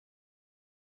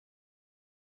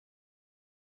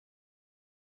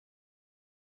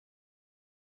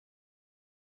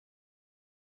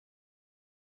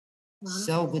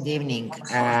So, good evening.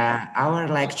 Our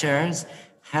lecturers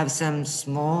have some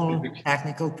small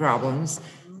technical problems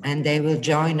and they will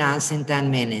join us in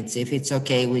 10 minutes if it's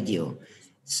okay with you.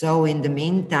 So, in the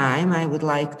meantime, I would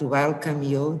like to welcome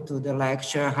you to the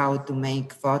lecture How to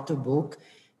Make Photo Book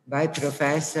by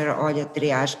Professor Olja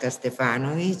Triaška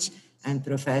Stefanović and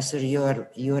Professor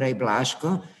Juraj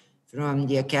Blasko from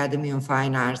the Academy of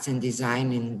Fine Arts and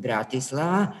Design in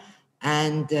Bratislava,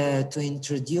 and to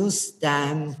introduce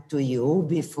them to you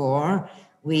before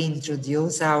we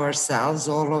introduce ourselves,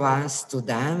 all of us, to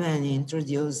them and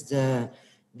introduce the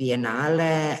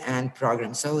Biennale and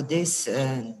program. So this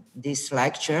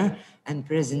lecture and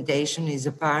presentation is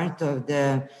a part of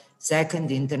the second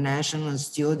International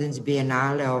Students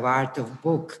Biennale of Art of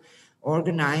Book,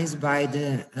 organized by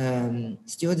the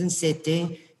Student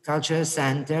City Cultural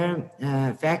Center,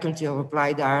 Faculty of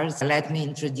Applied Arts. Let me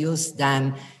introduce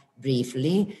them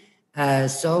briefly.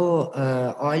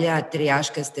 Olja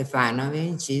Triaška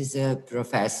Stefanović is a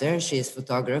professor. She is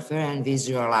photographer and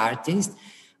visual artist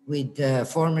with a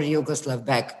former Yugoslav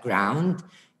background.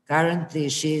 Currently,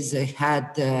 she is the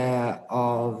head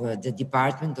of the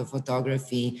Department of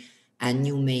Photography and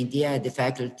New Media at the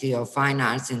Faculty of Fine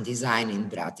Arts and Design in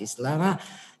Bratislava.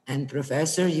 And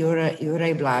Professor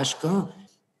Juraj Blasko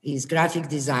is graphic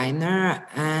designer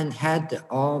and head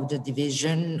of the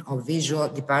Department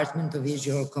of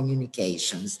Visual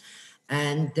Communications.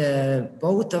 And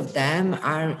both of them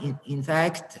are, in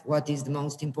fact, what is the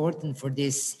most important for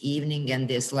this evening and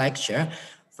this lecture,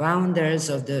 founders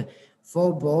of the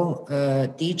PHO BO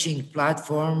teaching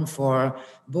platform for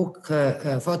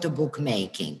photo book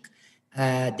making.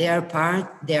 Their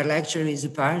lecture is a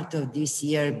part of this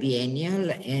year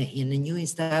Biennale in a new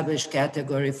established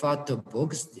category, photo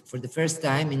books, for the first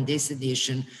time in this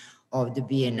edition of the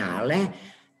Biennale.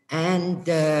 And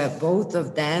both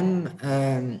of them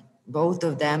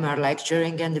are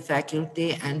lecturing in the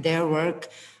faculty, and their work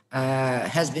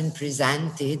has been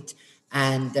presented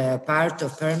and part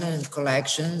of permanent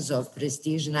collections of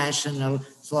prestige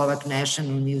Slovak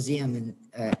National Museum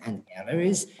and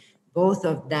galleries. Both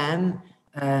of them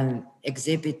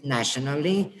exhibit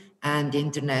nationally and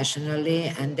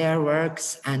internationally, and their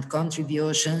works and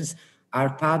contributions are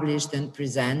published and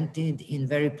presented in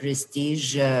very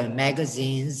prestigious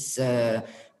magazines,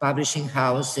 publishing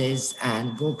houses,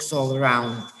 and books all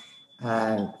around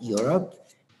Europe.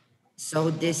 So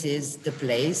this is the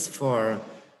place for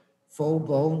PHO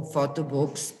BO photo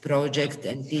books project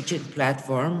and teaching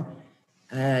platform.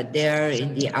 They are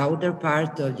in the outer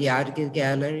part of the art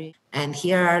gallery. And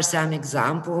here are some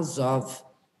examples of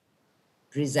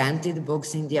presented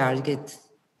books in the art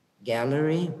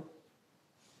gallery.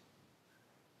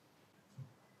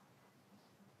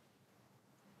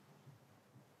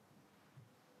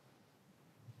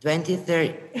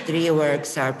 Three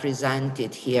works are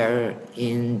presented here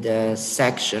in the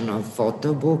section of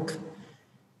photo book.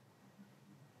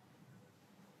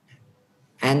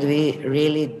 And we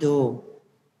really do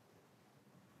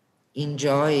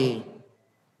enjoy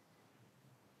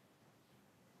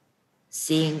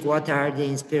seeing what are the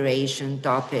inspiration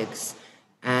topics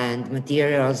and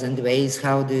materials and ways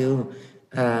how do you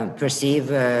perceive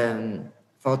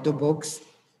photo books.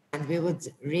 And we would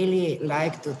really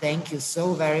like to thank you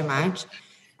so very much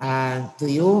to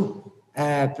you,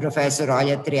 Professor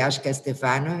Olja Triaška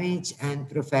Stefanović and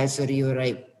Professor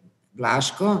Juraj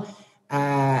Blasko,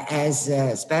 as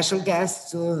special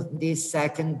guests to this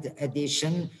second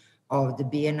edition of the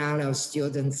Biennale of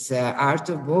Students Art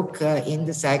of Book in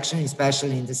the section,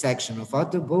 especially in the section of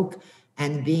photo book,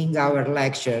 and being our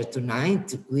lecturer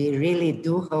tonight. We really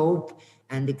do hope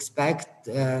and expect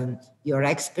your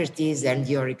expertise and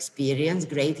your experience,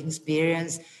 great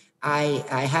experience.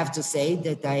 I have to say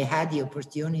that I had the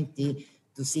opportunity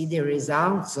to see the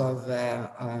results of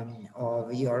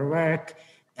your work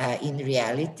in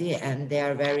reality, and they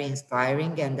are very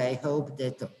inspiring, and I hope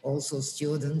that also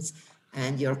students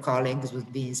and your colleagues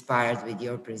would be inspired with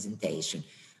your presentation.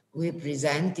 We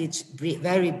presented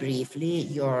very briefly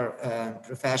your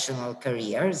professional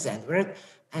careers and work,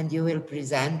 and you will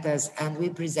present us, and we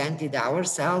presented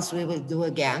ourselves. We will do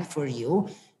again for you.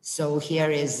 So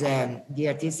here is the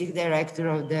artistic director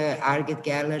of the Art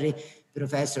Gallery,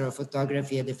 professor of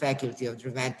photography at the Faculty of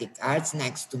Dramatic Arts,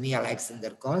 next to me, Alexander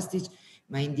Kostić,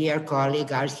 my dear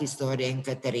colleague, art historian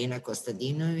Katarina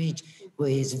Kostadinović, who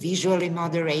is visually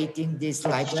moderating this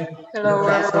lecture. Hello,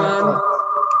 everyone.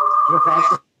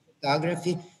 Professor of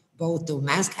photography, both to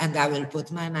mask, and I will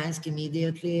put my mask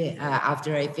immediately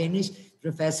after I finish.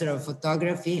 Professor of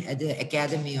photography at the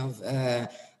Academy of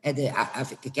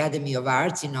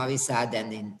Arts in Novi Sad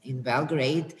and in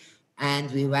Belgrade,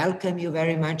 And we welcome you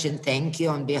very much and thank you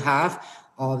on behalf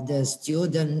of the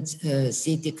Student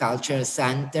City Culture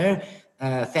Center,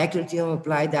 Faculty of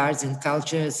Applied Arts and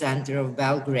Culture Center of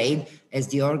Belgrade as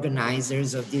the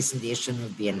organizers of this edition of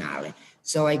Biennale.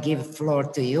 So I give floor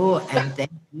to you and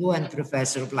thank you and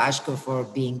Professor Blasko for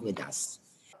being with us.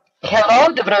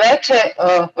 Hello, dobroveče.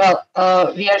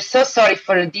 We are so sorry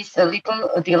for this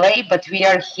little delay, but we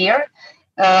are here.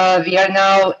 We are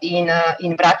now in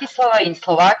Bratislava, in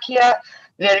Slovakia,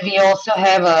 where we also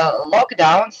have a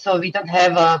lockdown, so we don't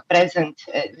have a present,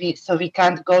 so we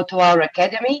can't go to our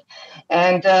academy.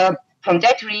 And from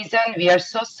that reason, we are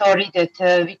so sorry that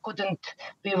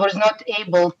we was not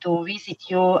able to visit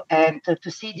you and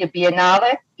to see the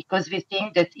Biennale, because we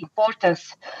think that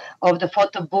importance of the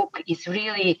photo book is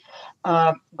really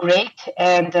great,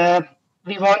 and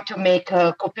we want to make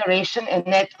a cooperation and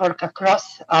network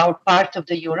across our part of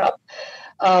the Europe.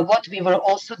 What we were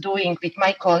also doing with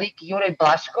my colleague Juraj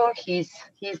Blasko, he's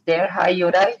there. Hi,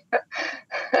 Juraj.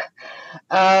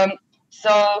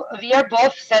 So we are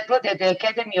both settled at the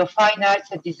Academy of Fine Arts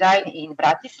and Design in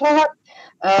Bratislava.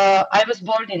 I was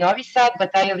born in Novi Sad, but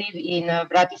I live in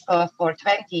Bratislava for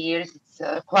 20 years. It's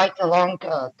quite a long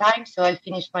time, so I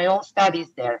finished my own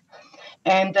studies there.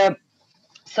 And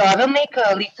so I will make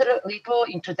a little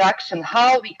introduction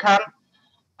how we come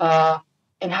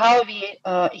and how we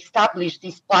establish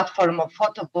this platform of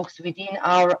photo books within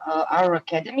our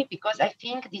academy, because I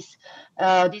think this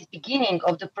beginning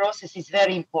of the process is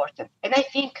very important. And I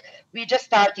think we just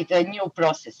started a new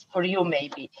process for you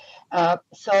maybe.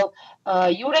 So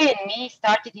Juraj and me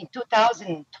started in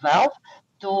 2012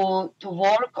 to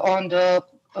work on the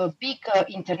big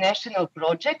international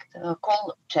project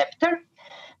called Chapter.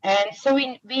 And so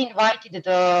we invited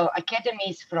the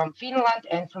academies from Finland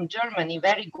and from Germany,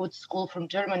 very good school from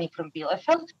Germany, from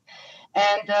Bielefeld.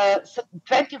 And so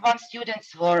 21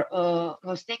 students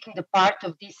was taking the part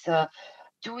of this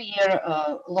 2-year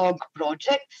long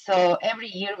project. So every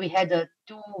year we had a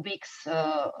 2 weeks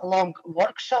long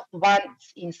workshop,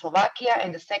 once in Slovakia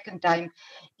and the second time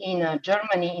in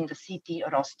Germany in the city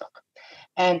Rostock.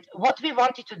 And what we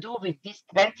wanted to do with these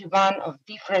 21 of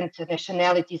different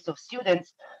nationalities of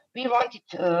students, we wanted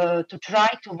to try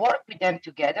to work with them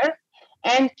together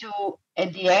and to,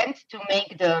 at the end, to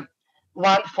make the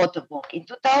one photo book. In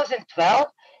 2012,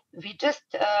 we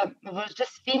was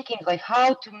just thinking like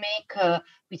how to make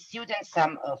with students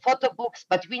some photo books,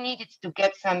 but we needed to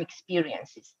get some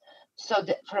experiences. So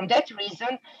from that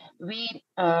reason, we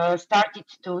started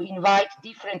to invite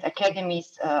different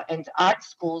academies and art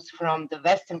schools from the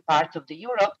western part of the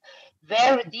Europe,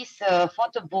 where this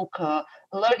photo book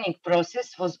learning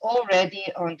process was already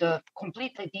on the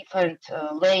completely different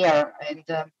layer and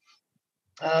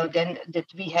than that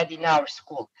we had in our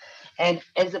school. And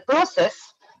as a process,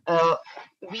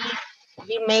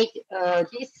 we made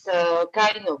this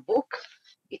kind of book.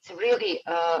 It's really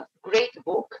a great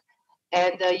book.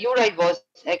 And Juraj was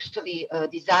actually a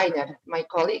designer, my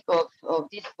colleague of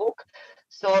this book.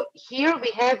 So here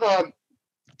we have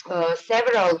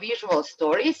several visual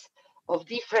stories of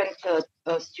different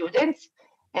students,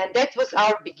 and that was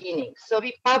our beginning. So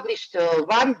we published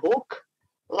one book,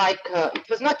 like it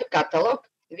was not a catalog.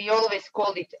 We always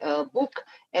called it a book,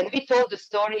 and we told the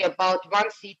story about one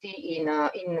city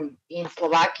in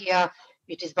Slovakia,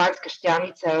 which is Banská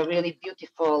Štiavnica, a really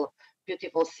beautiful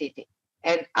city.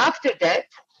 And after that,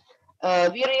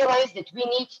 we realized that we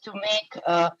need to make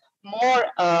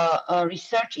more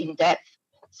research in depth.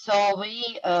 So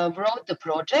we wrote the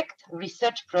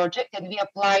research project, and we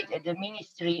applied at the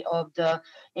Ministry of the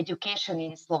Education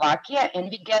in Slovakia,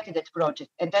 and we get that project,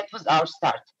 and that was our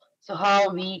start. So how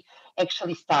we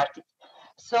actually started.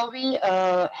 So we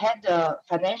had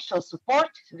financial support.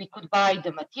 We could buy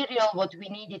the material what we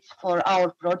needed for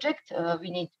our project.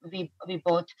 We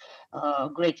bought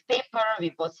great paper. We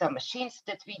bought some machines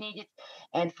that we needed,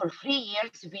 and for 3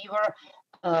 years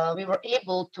we were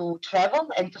able to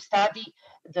travel and to study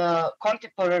the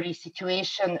contemporary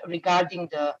situation regarding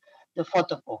the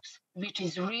photo books, which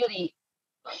is really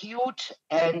huge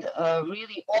and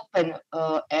really open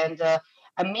and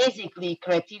amazingly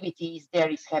creativity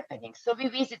is happening. So we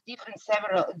visit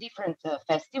several different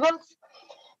festivals,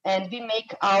 and we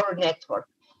make our network,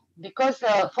 because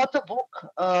photo book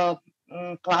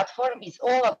platform is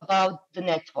all about the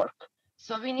network.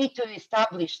 So we need to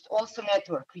establish also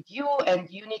network with you, and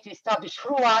you need to establish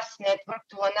through us network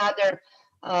to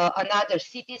another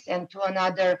cities and to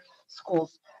another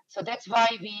schools. So that's why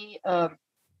we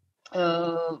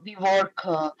work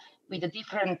with the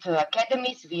different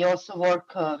academies. We also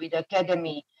work with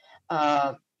academy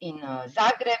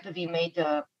Zagreb. We made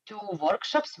 2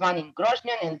 workshops, one in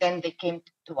Grozny, and then they came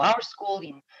to our school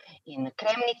in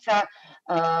Kremnica.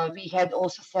 We had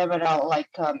also several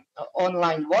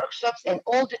online workshops, and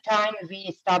all the time we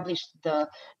established the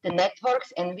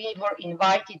networks, and we were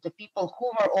invited the people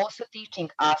who were also teaching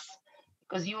us,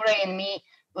 because Juraj and me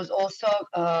was also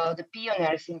the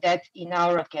pioneers in that in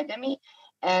our academy.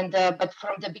 And but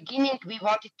from the beginning we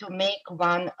wanted to make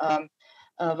one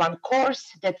course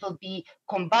that will be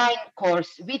combined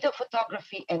course video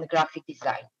photography and graphic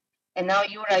design. And now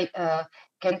Juraj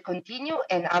can continue,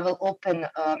 and I will open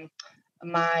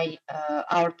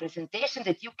our presentation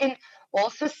that you can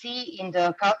also see in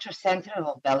the Culture Center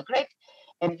of Belgrade.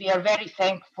 And we are very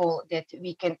thankful that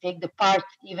we can take the part,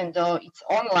 even though it's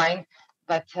online,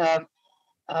 but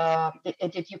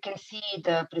that you can see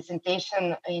the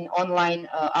presentation in online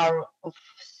of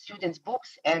students'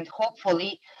 books, and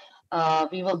hopefully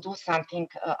we will do something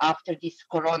after this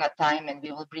Corona time, and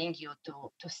we will bring you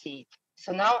to see it.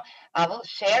 So now I will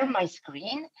share my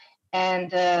screen,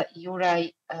 and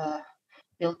Juraj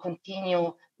will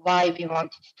continue why we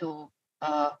wanted to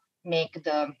make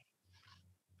the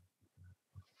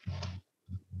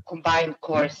combined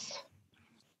course.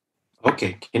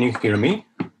 Okay, can you hear me?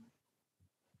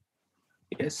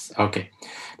 Yes, okay,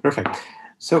 perfect.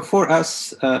 So for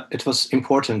us, it was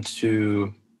important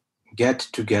to get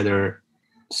together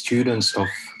students of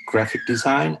graphic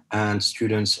design and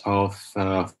students of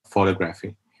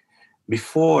photography.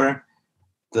 Before,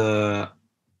 the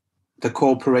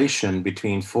cooperation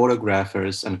between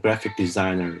photographers and graphic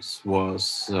designers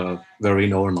was very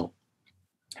normal.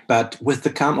 But with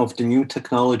the come of the new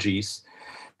technologies,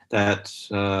 that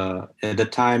at the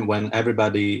time when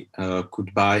everybody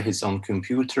could buy his own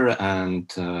computer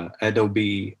and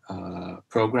Adobe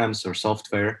programs or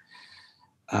software,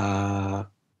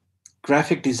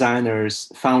 graphic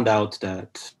designers found out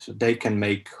that they can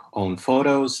make own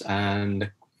photos, and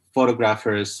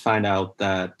photographers find out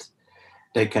that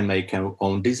they can make their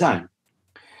own design.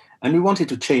 And we wanted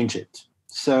to change it.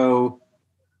 So,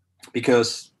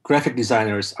 because graphic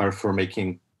designers are for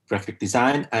making graphic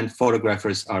design and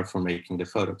photographers are for making the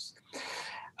photos.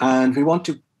 And we want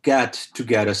to get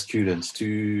together students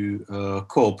to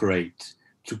cooperate,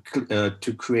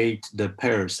 to create the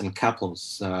pairs and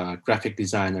couples, graphic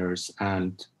designers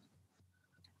and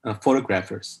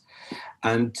photographers.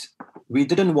 And we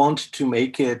didn't want to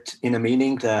make it in a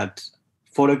meaning that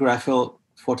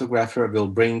photographer will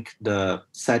bring the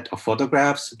set of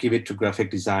photographs, give it to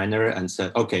graphic designer and say,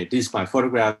 okay, these are my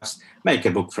photographs, make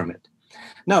a book from it.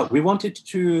 No, we wanted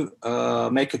to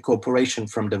make a cooperation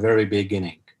from the very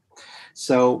beginning.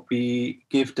 So we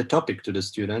give the topic to the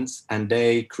students and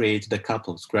they create the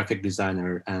couples, graphic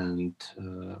designer and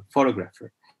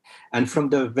photographer. And from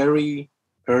the very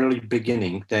early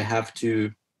beginning, they have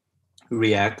to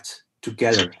react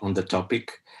together on the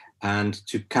topic and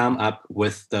to come up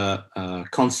with the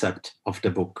concept of the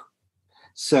book.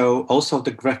 So also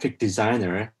the graphic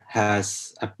designer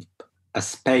has a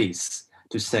space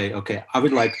to say, okay, I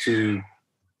would like to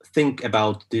think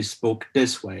about this book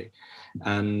this way.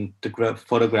 And the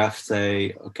photograph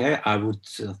say, okay, I would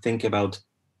think about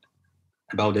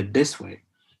it this way.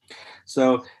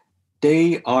 So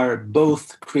they are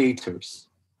both creators.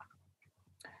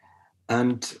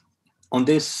 And on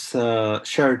this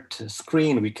shared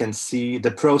screen, we can see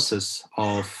the process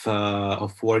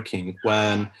of working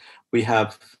when we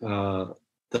have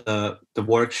the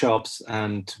workshops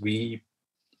and we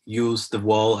use the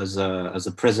wall as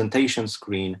a presentation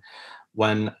screen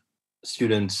when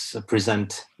students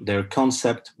present their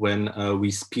concept, when we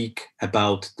speak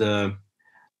about the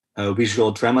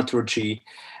visual dramaturgy,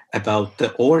 about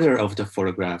the order of the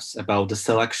photographs, about the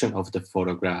selection of the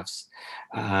photographs.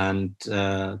 And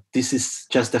this is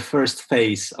just the first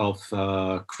phase of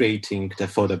creating the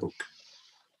photo book.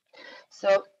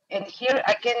 So, and here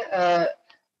I can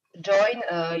join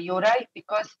Juraj,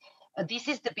 because this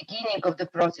is the beginning of the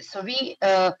process. So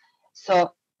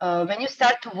when you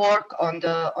start to work on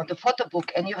the photo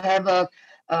book and you have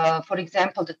for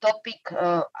example, the topic,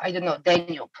 I don't know,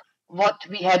 Danube, what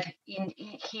we had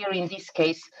here in this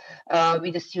case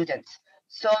with the students.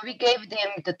 So we gave them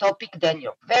the topic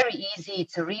Danube. Very easy.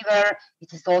 It's a river.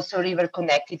 It is also a river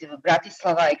connected with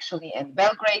Bratislava, actually, and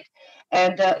Belgrade.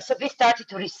 And so we started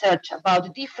to research about the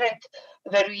different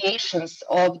variations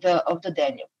of the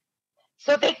Danube.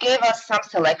 So they gave us some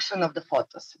selection of the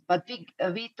photos, but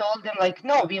we told them, like,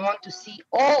 no, we want to see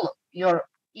all your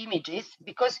images,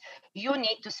 because you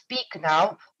need to speak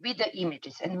now with the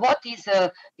images. And what is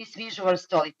this visual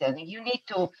storytelling? You need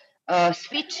to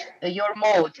switch your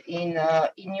mode in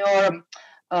your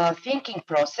thinking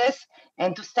process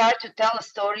and to start to tell a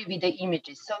story with the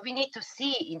images. So we need to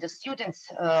see in the students'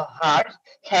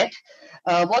 head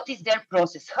what is their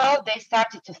process, how they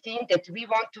started to think that we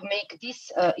want to make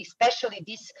this, especially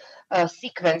this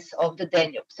sequence of the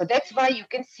Danube. So that's why you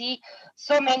can see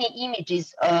so many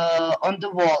images on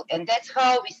the wall, and that's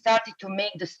how we started to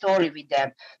make the story with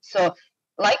them. So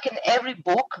like in every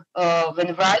book, when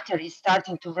a writer is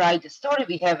starting to write the story,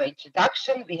 we have an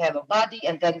introduction, we have a body,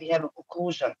 and then we have a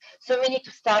conclusion. So we need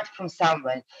to start from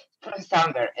somewhere.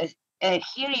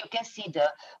 Here you can see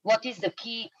what is the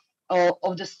key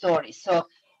of the story. So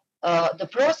the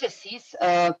process is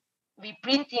we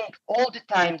printing all the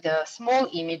time the small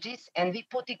images and we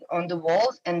put it on the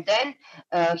walls, and then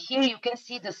here you can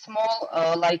see the small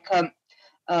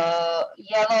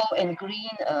yellow and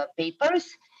green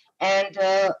papers. And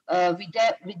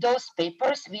with those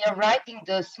papers, we are writing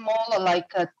the small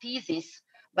thesis,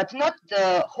 but not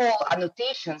the whole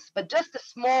annotations, but just the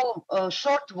small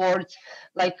short words,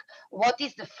 like what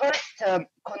is the first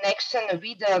connection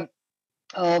with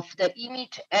of the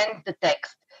image and the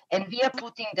text. And we are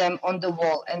putting them on the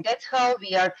wall. And that's how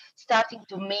we are starting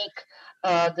to make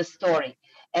the story.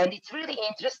 And it's really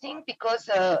interesting because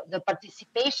the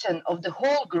participation of the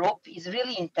whole group is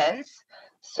really intense.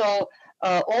 So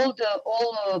all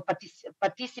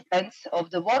participants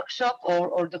of the workshop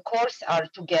or the course are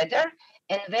together,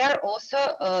 and we are also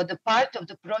the part of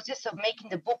the process of making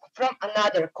the book from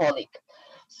another colleague.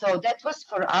 So that was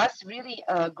for us really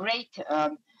a great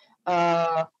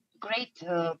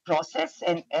process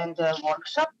and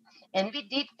workshop. And we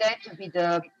did that with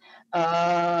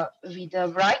a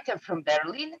writer from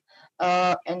Berlin,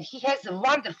 and he has a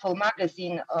wonderful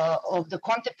magazine of the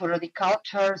contemporary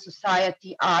culture,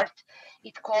 society, art.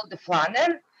 It's called the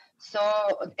Flanner. So,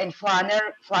 and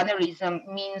flannerism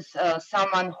means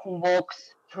someone who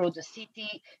walks through the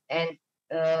city and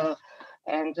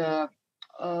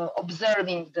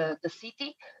observing the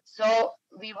city. So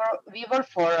we were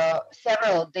for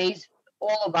several days.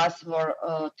 All of us were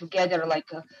together like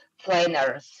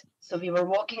planners. So we were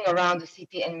walking around the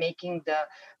city and making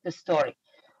the story.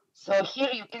 So here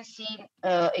you can see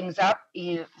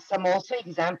some also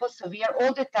examples. So we are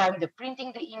all the time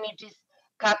printing the images,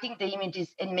 cutting the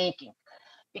images, and making.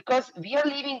 Because we are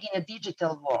living in a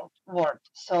digital world.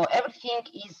 So everything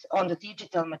is on the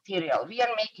digital material. We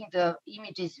are making the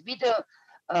images with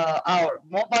our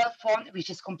mobile phone, which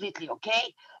is completely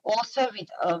okay. Also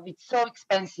with so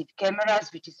expensive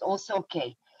cameras, which is also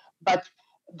okay. But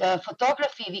the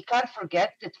photography, we can't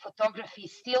forget that photography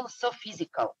is still so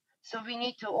physical. So we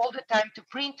need to all the time to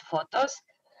print photos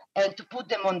and to put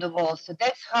them on the wall. So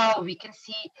that's how we can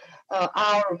see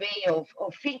our way of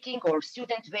thinking, or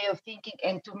student way of thinking,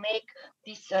 and to make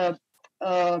this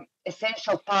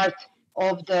essential part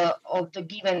of the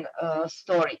given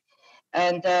story.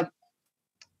 And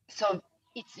so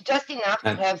it's just enough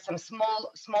to have some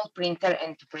small printer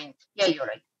and to print. Yeah, you're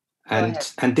right.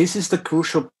 And this is the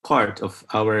crucial part of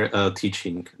our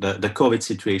teaching, the COVID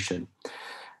situation.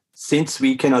 Since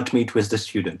we cannot meet with the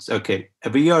students, okay,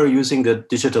 we are using the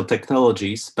digital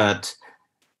technologies, but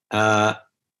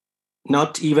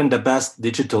not even the best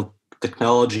digital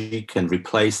technology can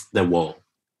replace the wall.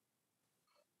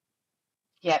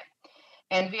 Yeah,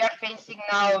 and we are facing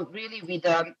now really with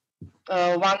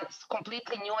one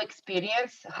completely new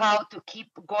experience, how to keep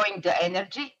going the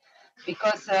energy,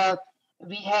 because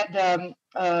we had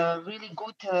really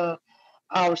good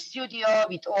our studio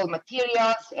with all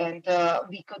materials, and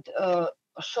we could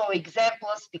show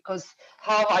examples, because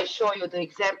how I show you the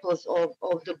examples of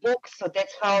the books. So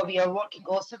that's how we are working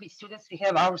also with students. We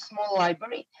have our small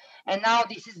library, and now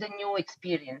this is the new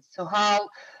experience. So how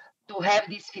to have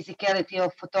this physicality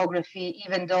of photography,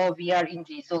 even though we are in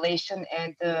the isolation,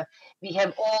 and we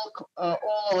have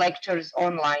all lectures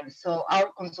online. So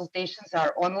our consultations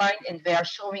are online, and they are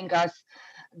showing us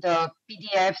the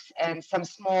PDFs and some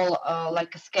small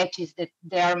sketches that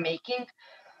they are making.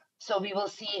 So we will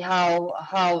see how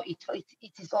it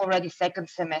is already second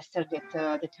semester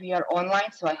that we are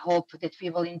online. So I hope that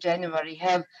we will in January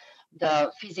have the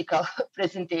physical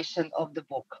presentation of the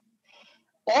book.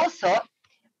 Also,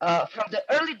 from the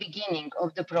early beginning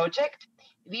of the project,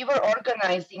 we were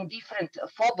organizing different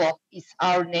PHO BO is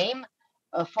our name.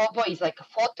 PHO BO is like a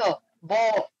photo,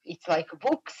 bo, it's like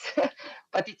books,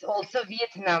 but it's also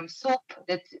Vietnam soup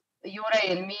that Juraj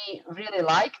and me really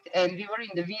liked. And we were in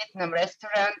the Vietnam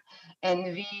restaurant, and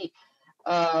we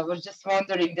were just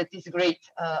wondering that it's a great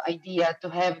idea to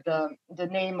have the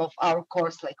name of our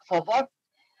course like PHO BO,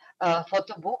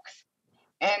 photo books.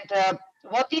 And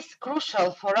what is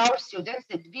crucial for our students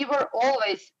that we were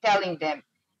always telling them,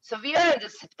 So we are in the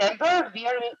September,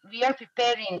 we are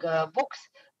preparing books,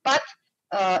 but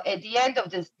at the end of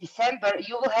this December,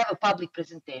 you will have a public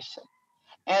presentation.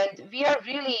 And we are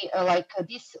really like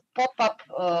this pop-up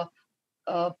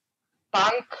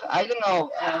punk, I don't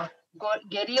know,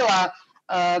 guerrilla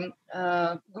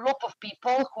group of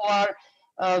people who are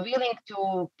willing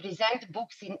to present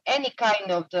books in any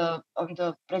kind of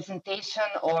the presentation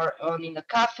or in a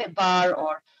cafe bar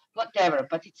or whatever.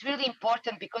 But it's really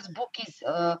important because book is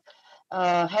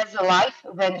has a life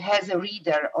when it has a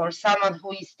reader or someone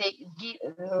who is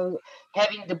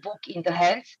having the book in the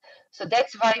hands. So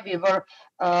that's why we were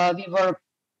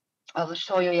I will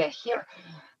show you here.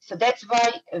 So that's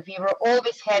why we were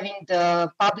always having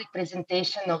the public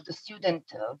presentation of the student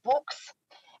books.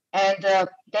 And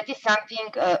that is something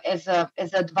as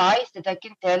advice that I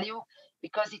can tell you,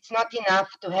 because it's not enough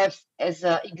to have as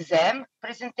an exam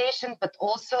presentation, but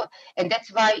also, and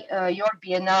that's why your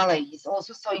Biennale is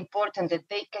also so important, that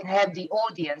they can have the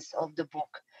audience of the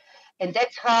book. And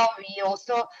that's how we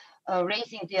also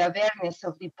raising the awareness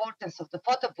of the importance of the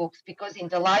photo books, because in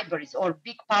the libraries or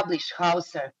big publish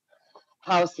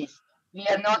houses, we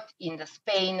are not in the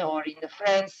Spain or in the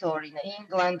France or in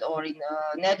England or in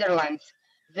Netherlands,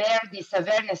 where this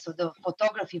awareness of the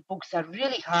photography books are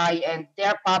really high, and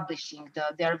they're publishing,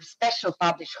 there are special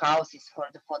publish houses for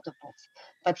the photo books.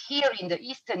 But here in the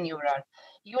Eastern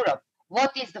Europe,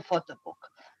 what is the photo book?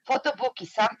 Photo book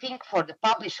is something for the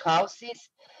publish houses,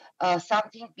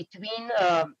 something between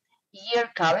year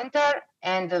calendar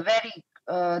and a very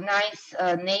nice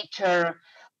nature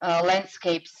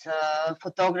landscapes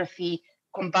photography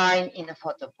combined in a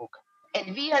photo book.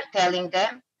 And we are telling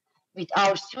them with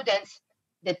our students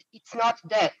that it's not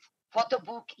that. Photo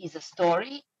book is a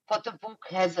story. Photo book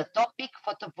has a topic.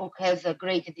 Photo book has a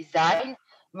great design,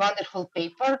 wonderful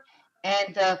paper,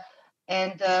 and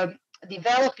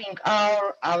developing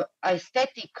our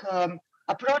aesthetic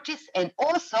approaches. And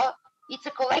also, it's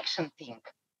a collection thing.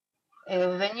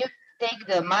 When you take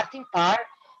the Martin Parr,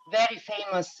 very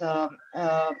famous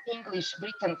English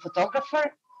Britain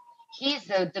photographer, he's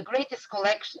the greatest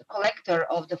collector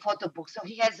of the photo book. So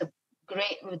he has the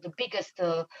biggest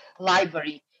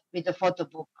library with the photo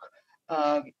book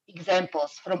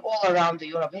examples from all around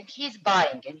Europe, and he's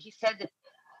buying. And he said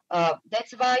that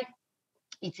that's why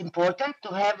it's important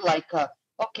to have like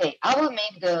okay, I will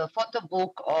make the photo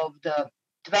book of the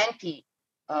 20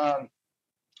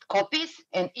 copies,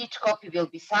 and each copy will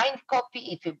be signed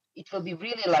copy. It will be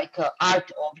really like an art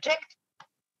object,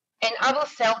 and I will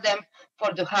sell them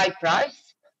for the high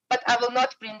price, but I will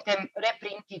not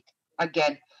reprint it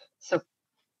again. So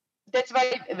that's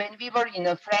why when we were in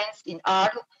France, in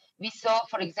Arles, we saw,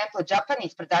 for example, a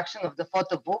Japanese production of the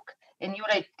photo book, and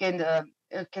Juraj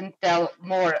can tell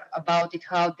more about it,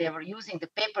 how they were using the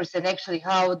papers and actually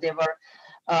how they were,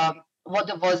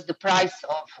 what was the price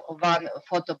of one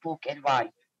photo book and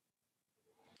why.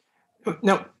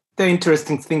 No, the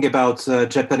interesting thing about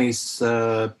Japanese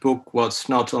book was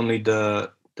not only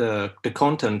the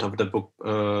content of the book,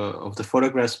 of the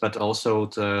photographs, but also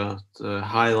the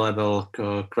high level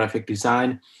graphic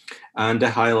design and the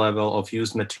high level of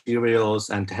used materials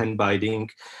and hand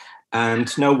binding.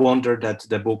 And no wonder that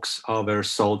the books were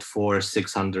sold for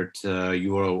 600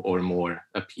 euro or more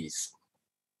a piece.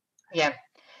 Yeah.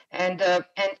 And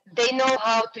they know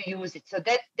how to use it. So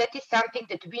that is something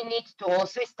that we need to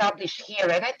also establish here.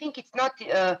 And I think it's not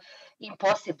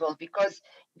impossible, because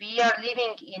we are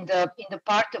living in the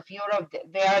part of Europe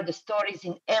where the stories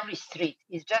in every street.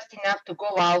 It's just enough to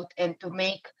go out and to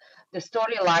make the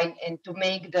storyline and to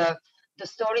make the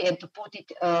story and to put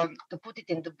it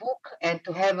in the book and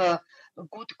to have a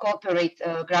good corporate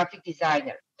graphic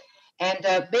designer.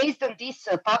 And based on this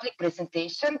public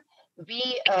presentation,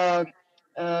 we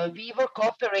were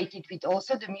cooperated with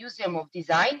also the Museum of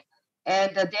Design,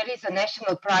 and there is a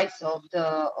national prize of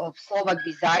Slovak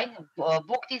design,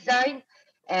 book design,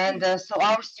 and so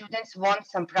our students won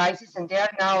some prizes, and they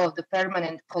are now of the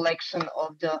permanent collection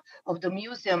of the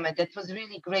museum, and that was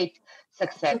really great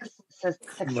success.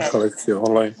 Neka lekcija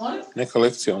online.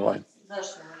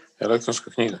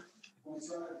 Elektronska knjiga.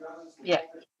 Yeah.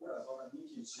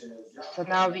 So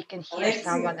now we can hear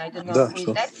someone. I don't know who is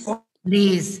that.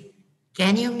 Please,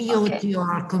 can you mute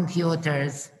your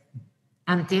computers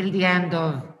until the end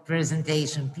of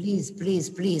presentation? Please, please,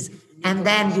 please. And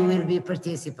then you will be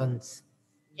participants.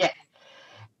 Yeah.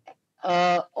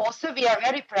 Also, we are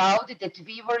very proud that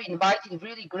we were inviting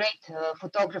really great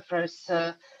photographers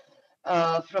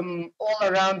from all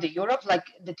around Europe, like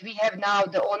that we have now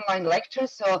the online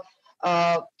lectures. So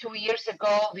 2 years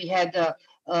ago, we had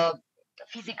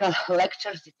physical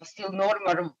lectures. It was still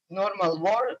normal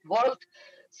world.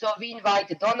 So we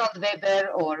invite Donald Weber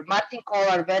or Martin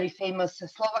Kolar, very famous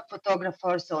Slovak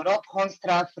photographers, or Rob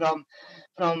Honstra from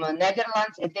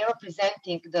Netherlands, and they are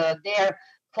presenting their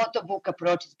photo book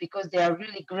approaches, because they are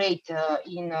really great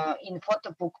in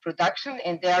photo book production,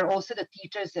 and they are also the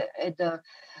teachers at the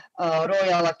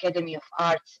Royal Academy of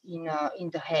Arts in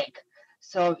The Hague.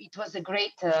 So it was a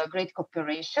great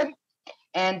cooperation,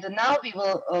 and now we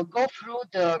will go through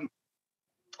the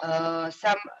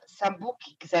some book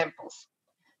examples.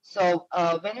 So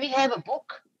when we have a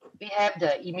book, we have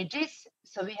the images,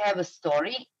 so we have a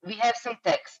story, we have some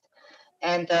text,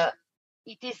 and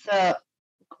it is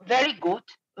very good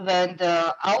when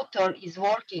the author is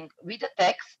working with the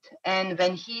text and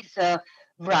when he's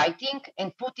writing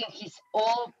and putting his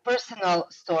own personal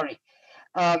story.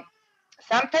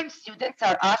 Sometimes students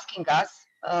are asking us,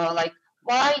 like,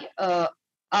 why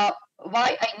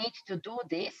I need to do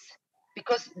this,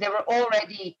 because there were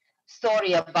already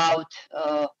story about,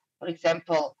 for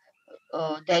example,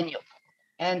 Danube.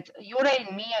 And Juraj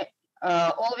and me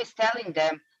always telling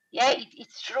them, yeah,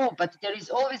 it's true, but there is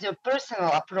always a personal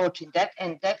approach in that,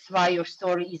 and that's why your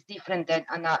story is different than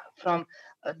from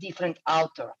a different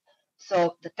author.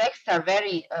 So the texts are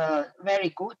very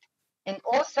good, and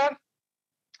also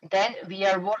then we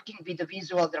are working with the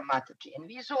visual dramaturgy, and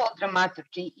visual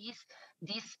dramaturgy is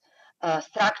this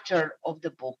structure of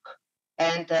the book,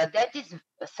 and that is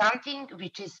something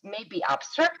which is maybe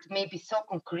abstract, maybe so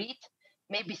concrete,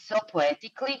 maybe so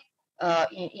poetically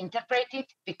interpreted,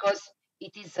 because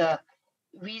it is a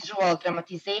visual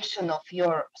dramatization of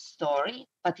your story,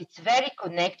 but it's very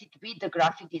connected with the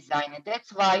graphic design. And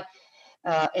that's why,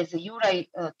 as Juraj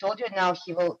told you, now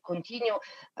he will continue,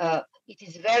 it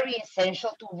is very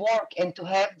essential to work and to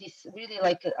have this really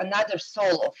like another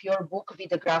soul of your book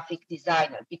with a graphic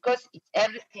designer, because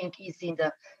everything is in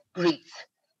the grids.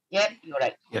 Yeah,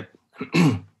 Juraj. Yep.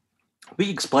 We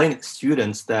explain to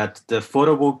students that the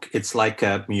photo book, it's like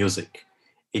a music.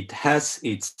 It has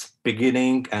its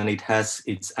beginning and it has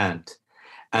its end.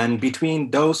 And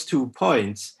between those 2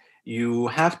 points, you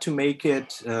have to make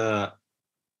it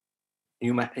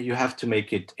you have to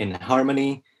make it in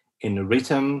harmony, in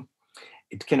rhythm.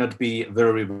 It cannot be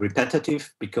very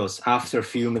repetitive, because after a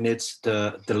few minutes,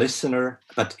 the listener,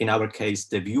 but in our case,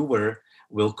 the viewer,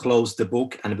 will close the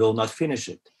book and will not finish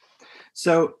it.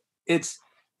 So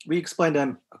we explain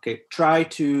them, okay, try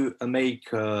to make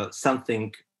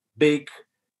something big,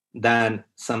 than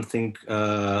something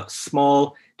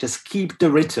small. Just keep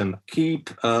the rhythm, keep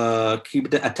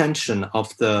the attention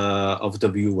of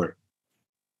the viewer.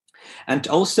 And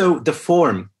also the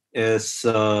form is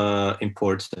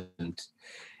important.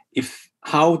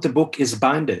 How the book is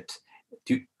binded.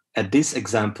 At this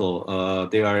example,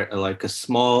 they are like a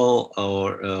small,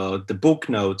 or the book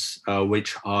notes,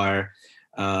 which are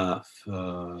not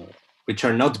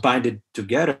binded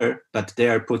together, but they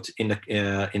are put in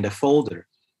the folder.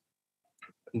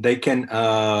 They can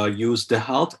use the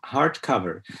hard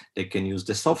cover. They can use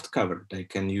the soft cover. They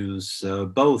can use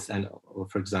both. And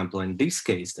for example, in this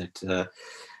case, that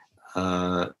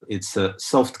it's a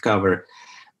soft cover,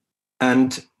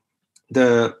 and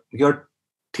you're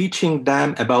teaching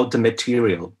them about the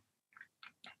material.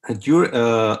 And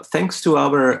thanks to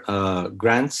our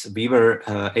grants, we were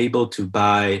able to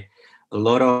buy a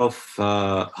lot of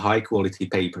high quality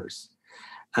papers.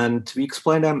 And we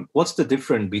explain them what's the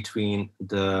difference between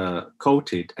the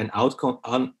coated and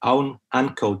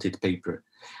uncoated paper,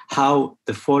 how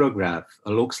the photograph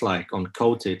looks like on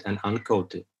coated and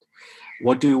uncoated.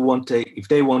 What do you want if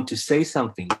they want to say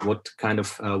something, what kind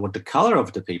of what the color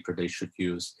of the paper they should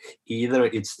use? Either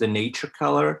it's the nature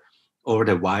color or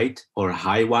the white or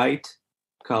high white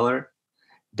color.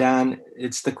 Then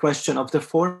it's the question of the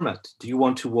format. Do you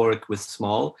want to work with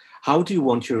small? How do you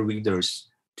want your readers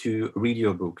to read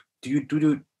your book? Do you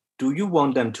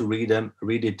want them to read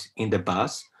it in the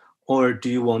bus, or do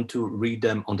you want to read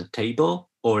them on the table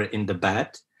or in the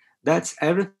bed? That's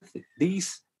everything.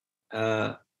 These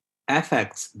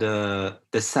affects the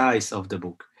size of the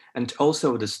book, and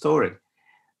also the story.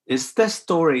 Is the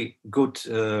story good?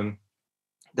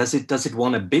 Does it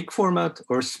want a big format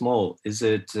or small? Is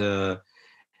it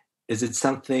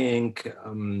something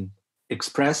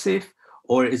expressive,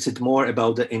 or is it more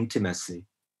about the intimacy?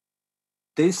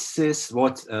 This is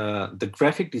what the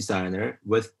graphic designer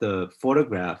with the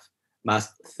photograph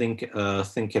must think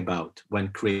about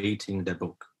when creating the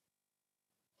book.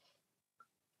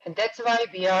 And that's why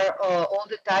we are all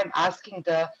the time asking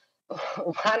the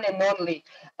one and only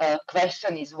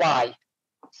question is why.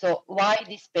 So why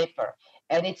this paper?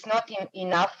 And it's not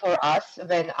enough for us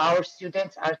when our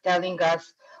students are telling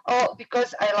us, oh,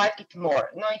 because I like it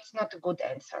more. No, it's not a good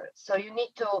answer. So you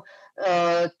need to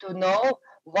know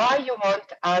why you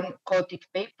want uncoated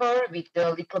paper with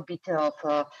a little bit of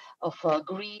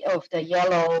green, of the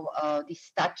yellow, this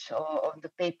touch on the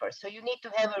paper. So you need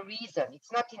to have a reason.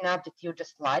 It's not enough that you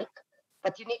just like,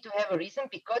 but you need to have a reason,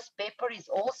 because paper is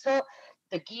also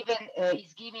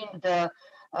is giving the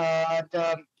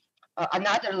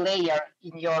another layer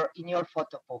in your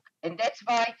photo book. And that's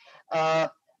why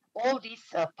all these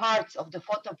parts of the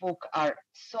photo book are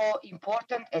so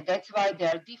important, and that's why they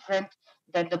are different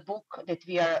than the book that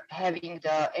we are having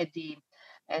at the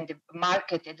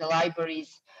market, at the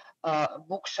libraries,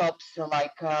 bookshops,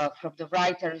 like from the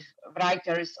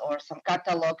writers or some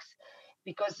catalogs,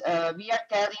 because we are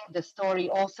telling the story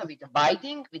also with the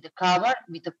binding, with the cover,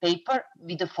 with the paper,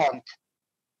 with the font.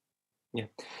 Yeah,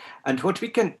 and what we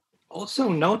can also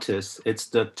notice, it's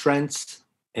the trends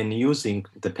in using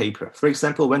the paper. For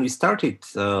example, when we started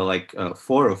 4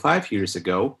 or 5 years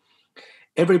ago,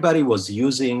 everybody was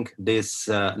using this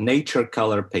nature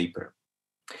color paper.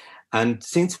 And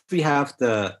since we have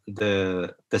the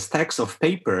stacks of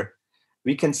paper,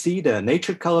 we can see the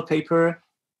nature color paper,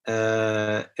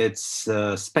 it's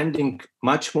spending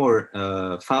much more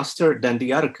faster than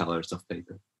the other colors of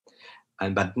paper.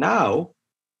 But now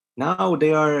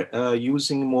they are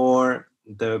using more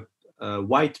the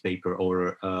white paper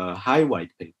or high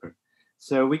white paper.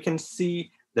 So we can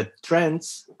see that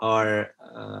trends are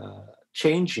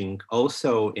changing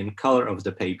also in color of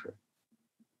the paper.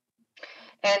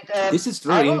 And this is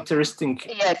very interesting.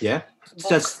 Yes. Yeah. Book.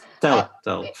 Just tell.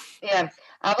 Yeah,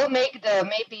 I will make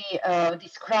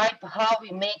describe how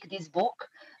we make this book,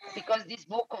 because this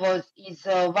book is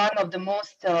one of the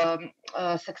most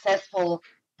successful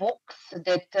books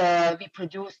that we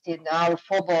produced in our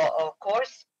PHO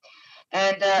course,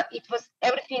 and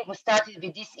everything was started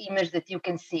with this image that you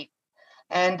can see.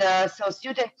 And so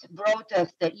students brought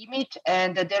us the image,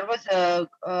 and there was a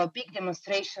big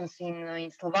demonstrations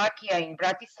in Slovakia, in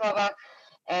Bratislava,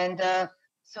 and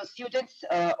so students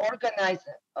organized.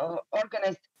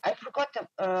 I forgot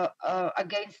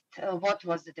against what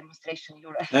was the demonstration,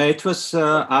 Juraj? It was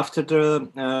after the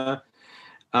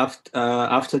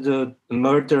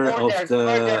murder of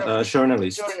the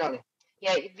journalist.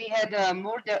 Yeah, we had a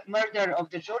murder of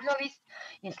the journalist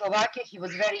in Slovakia. He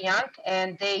was very young,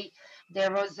 and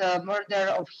there was a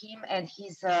murder of him and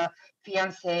his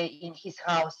fiance in his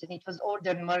house, and it was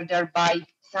ordered murder by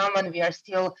someone. We are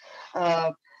still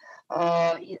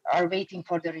are waiting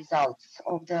for the results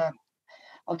of the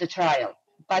trial.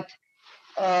 But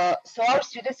so our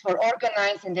students were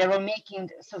organized, and they were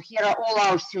making. So here are all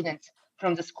our students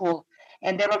from the school,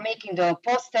 and they were making the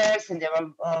posters, and they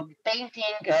were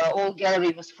painting. All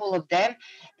gallery was full of them,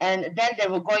 and then they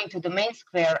were going to the main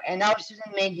square, and our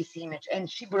student made this image, and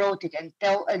she brought it and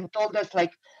told us,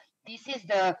 like, this is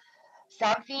the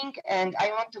something, and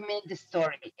I want to make the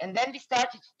story. And then we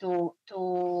started to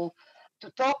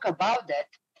talk about that,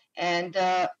 and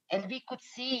we could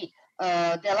see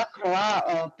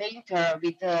Delacroix painter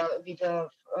with the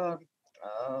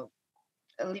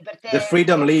liberté. The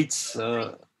freedom leads.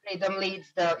 Freedom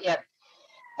leads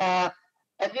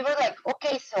and we were like,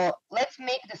 okay, so let's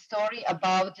make the story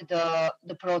about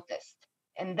the protest.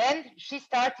 And then she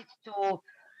started to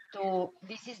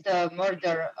this is the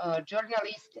murder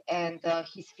journalist and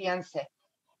his fiance.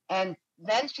 And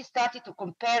then she started to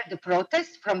compare the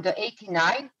protest from the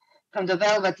 89, from the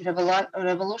Velvet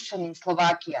Revolution in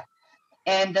Slovakia,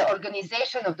 and the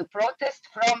organization of the protest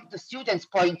from the students'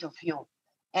 point of view.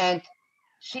 And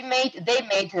they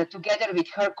made together with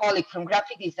her colleague from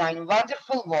graphic design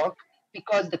wonderful work,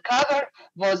 because the cover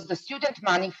was the student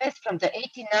manifest from the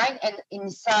 89, and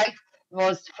inside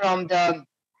was from the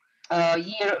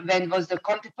year when was the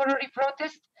contemporary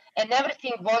protest, and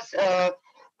everything was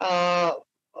on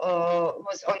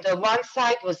the one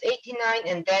side was 89,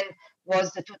 and then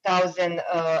was the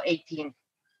 2018.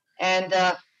 And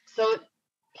so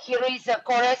here is a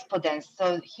correspondence.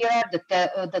 So here are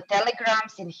the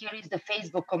telegrams, and here is the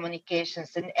Facebook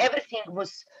communications, and everything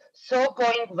was so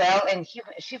going well. And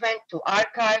she went to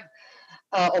archive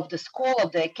of the school,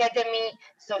 of the academy.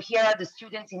 So here are the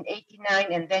students in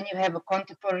 89, and then you have a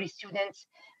contemporary students,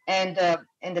 and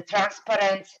the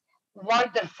transparent,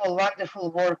 wonderful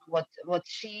work what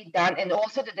she done, and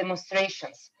also the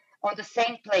demonstrations on the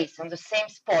same place, on the same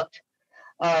spot.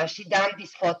 She done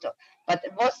this photo, but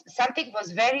something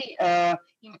was very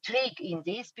intrigued in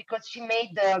this, because she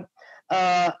made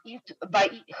by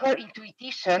her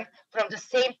intuition from the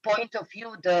same point of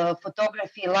view the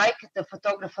photography, like the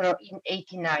photographer in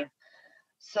 89.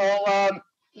 So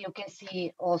you can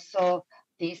see also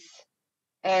this.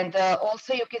 And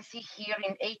also you can see here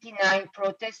in 89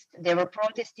 protests, they were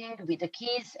protesting with the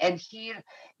keys. And here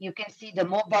you can see the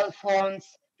mobile phones,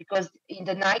 because in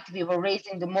the night we were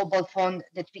raising the mobile phone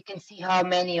that we can see how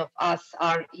many of us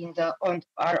are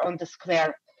on the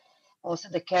square. Also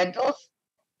the candles.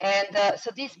 And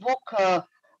so this book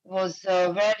was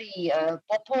very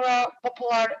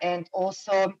popular, and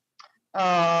also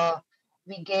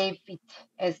we gave it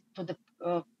as to the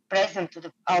present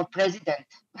to our president.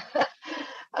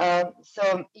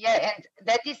 So yeah, and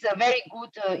that is a very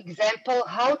good example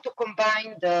how to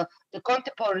combine the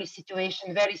contemporary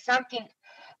situation, something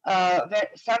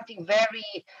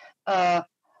very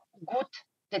good,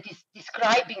 that is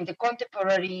describing the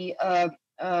contemporary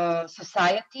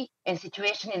society and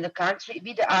situation in the country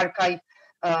with the archive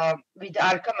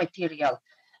material.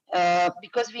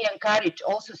 Because we encourage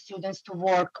also students to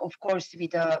work, of course,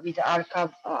 with the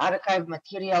archive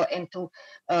material, and to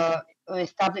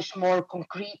establish more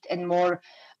concrete and more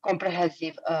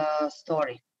comprehensive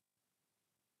story.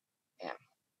 Yeah.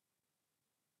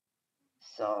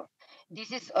 So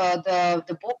this is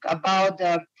the book about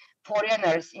the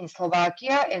foreigners in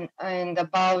Slovakia, and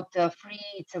about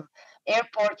it's an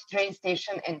airport, train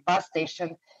station, and bus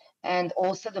station, and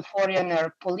also the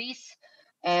foreigner police.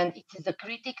 And it is a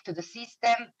critic to the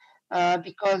system,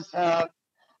 because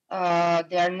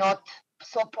they are not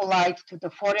so polite to the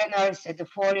foreigners at the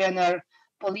foreigner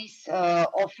police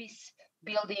office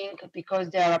building, because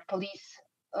there are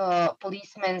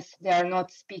policemen, they are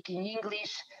not speaking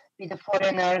English with the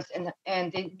foreigners,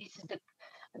 and this is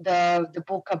the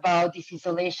book about this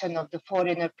isolation of the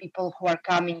foreigner people who are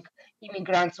coming,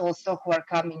 immigrants also who are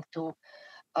coming to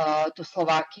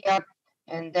Slovakia.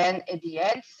 And then at the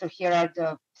end, so here are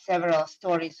the several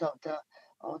stories of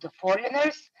the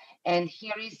foreigners. And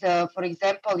here is, for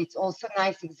example, it's also a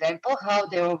nice example how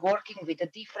they were working with a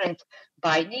different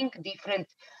binding, different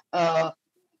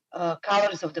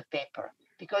colors of the paper,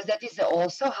 because that is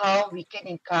also how we can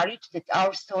encourage that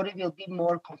our story will be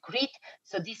more concrete.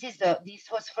 So this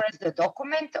was first the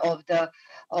document of the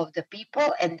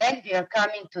people, and then we are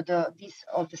coming to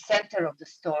the center of the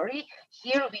story.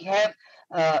 Here we have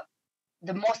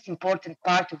the most important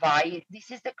part. Why this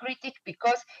is the critic?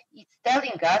 Because it's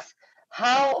telling us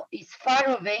how it's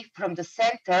far away from the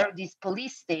center, this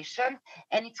police station,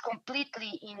 and it's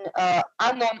completely in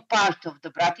unknown part of the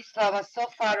Bratislava, so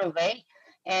far away.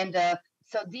 And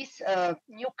so these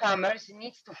newcomers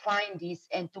needs to find this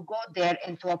and to go there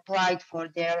and to apply it for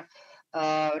their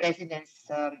residence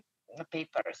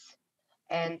papers.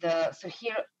 And so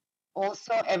here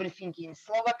also everything in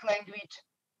Slovak language.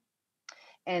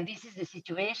 And this is the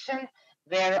situation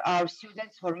where our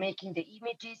students were making the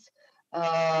images,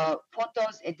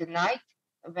 photos at the night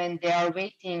when they are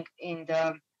waiting in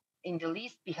the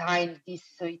list behind this.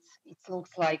 So it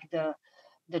looks like the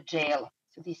jail.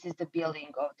 So this is the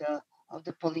building of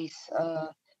the police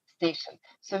station.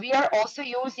 So we are also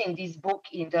using this book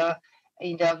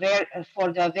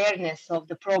for the awareness of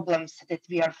the problems that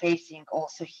we are facing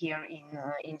also here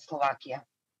in Slovakia.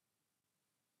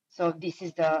 So this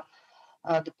is the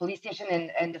police station,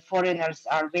 and the foreigners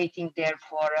are waiting there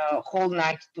for a whole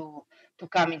night to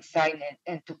come inside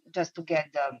and to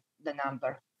get the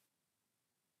number.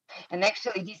 And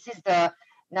actually, this is the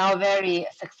now very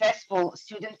successful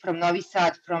student from Novi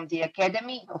Sad, from the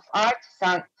Academy of Art,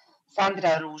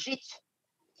 Sandra Ružić.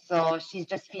 So she's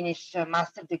just finished a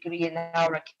master's degree in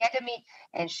our academy,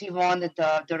 and she won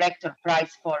the director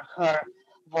prize for her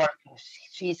work.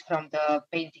 She's from the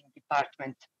painting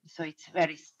department. So it's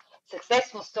very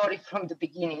successful story from the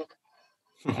beginning.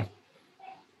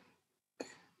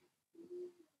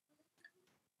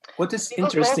 What is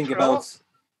interesting about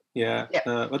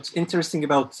what's interesting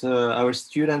about our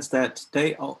students, that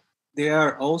they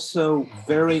are also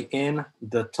very in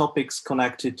the topics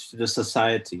connected to the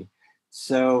society.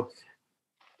 So,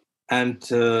 and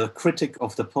critic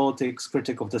of the politics,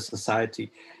 critic of the society,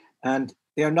 and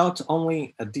they are not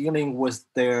only dealing with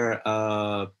their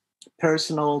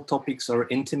personal topics or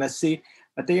intimacy,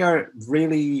 but they are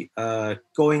really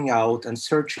going out and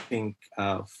searching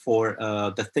for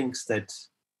the things that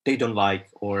they don't like,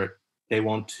 or they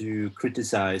want to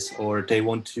criticize, or they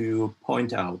want to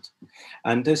point out.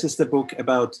 And this is the book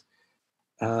about,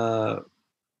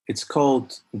 it's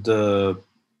called The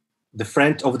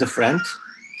Friend of the Friend.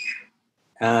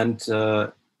 And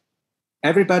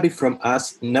everybody from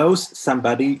us knows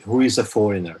somebody who is a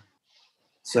foreigner.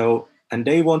 So, and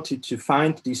they wanted to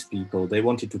find these people, they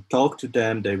wanted to talk to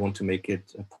them, they want to make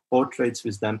it portraits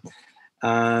with them.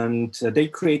 And they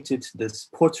created this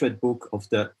portrait book of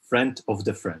the friend of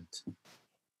the friend.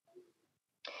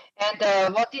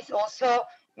 And what is also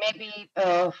maybe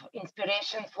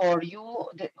inspiration for you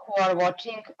who are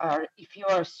watching, or if you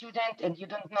are a student and you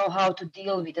don't know how to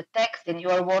deal with the text and you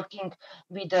are working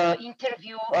with the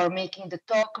interview or making the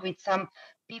talk with some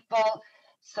people.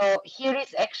 So here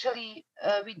is actually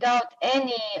without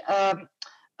any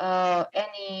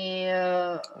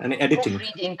editing.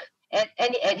 proofreading,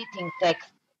 any editing text,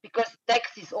 because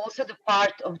text is also the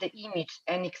part of the image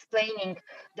and explaining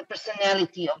the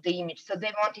personality of the image. So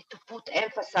they wanted to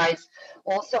emphasize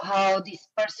also how this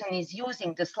person is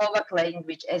using the Slovak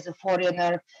language as a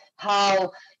foreigner,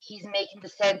 how he's making the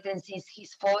sentences,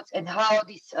 his thoughts, and how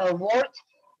these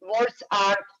words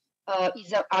are a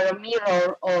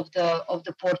mirror of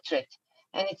the portrait.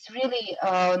 And it's really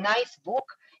a nice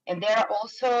book. And they're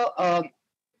also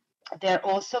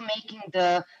making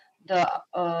the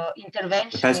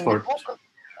intervention in the book,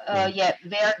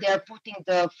 where they're putting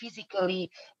the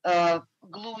physically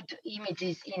glued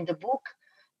images in the book.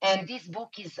 And this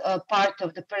book is a part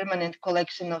of the permanent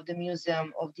collection of the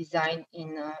Museum of Design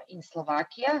in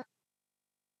Slovakia.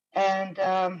 And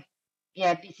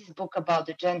this is a book about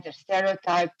the gender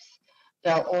stereotypes.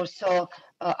 They're also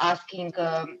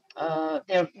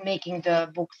they're making the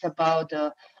books about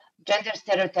the gender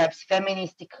stereotypes,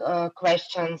 feministic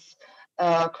questions,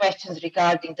 questions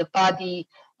regarding the body,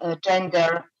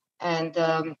 gender, and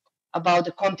about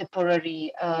the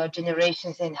contemporary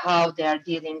generations and how they are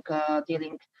dealing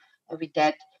with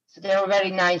that. So they're a very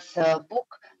nice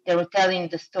book. They were telling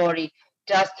the story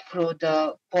just through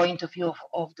the point of view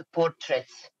of the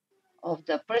portraits of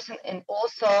the person. And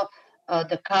also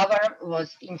the cover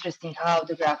was interesting, how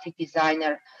the graphic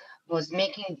designer was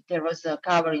making. There was a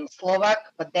cover in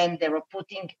Slovak, but then they were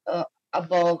putting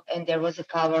above, and there was a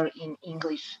cover in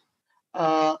English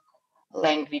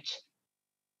language.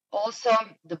 Also,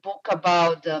 the book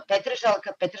about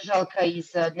Petržalka. Petržalka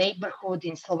is a neighborhood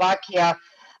in Slovakia.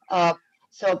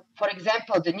 So, for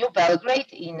example, the New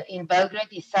Belgrade in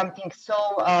Belgrade is something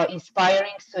so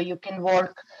inspiring. So you can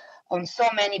work on so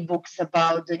many books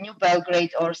about the New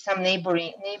Belgrade or some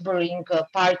neighboring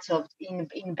parts of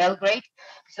in Belgrade.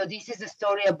 So this is a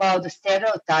story about the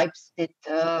stereotypes that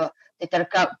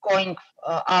are going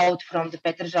out from the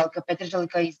Petržalka.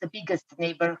 Petržalka is the biggest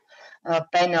neighbor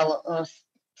panel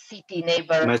city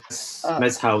neighbor.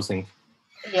 Mass housing.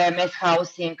 Yeah, mass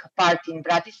housing part in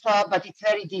Bratislava, but it's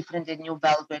very different than New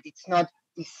Belgrade. It's not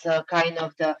this kind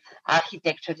of the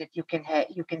architecture that you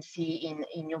can see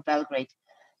in New Belgrade.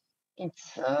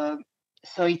 It's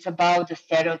so it's about the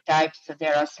stereotypes. So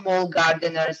there are small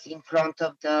gardeners in front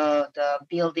of the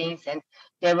buildings, and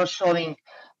they were showing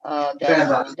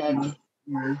that.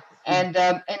 And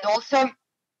also,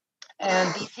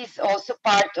 and this is also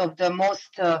part of the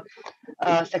most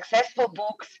successful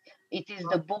books. It is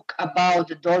the book about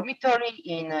the dormitory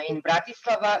in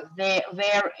Bratislava,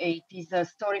 where it is a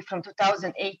story from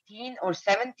 2018 or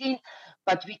 17,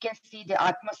 but we can see the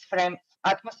atmosphere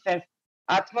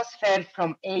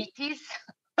from 80s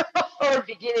or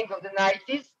beginning of the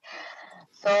 90s.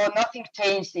 So nothing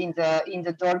changed in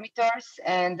the dormitories,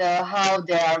 and how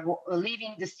they are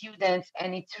living, the students,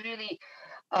 and it's really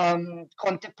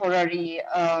contemporary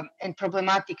and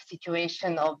problematic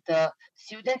situation of the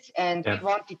students. And we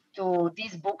wanted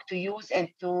this book to use and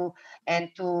to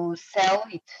sell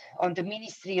it on the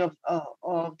Ministry of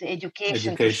the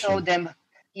Education to show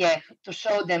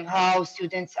them how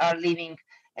students are living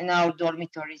in our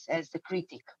dormitories as the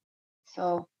critic.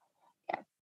 So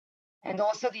and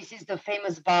also this is the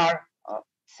famous bar.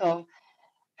 So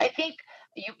I think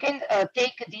you can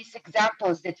take these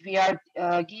examples that we are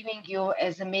giving you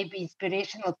as a maybe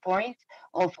inspirational point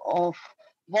of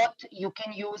what you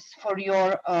can use for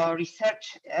your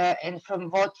research and from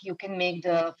what you can make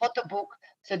the photo book.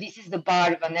 So this is the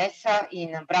bar Vanessa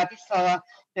in Bratislava,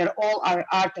 where all our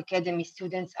art academy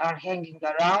students are hanging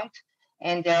around,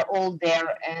 and they're all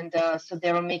there. And so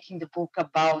they were making the book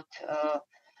about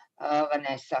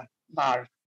Vanessa bar.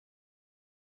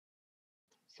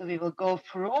 So we will go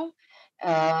through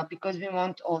because we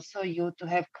want also you to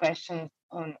have questions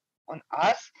on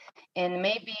us, and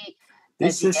maybe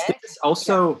this is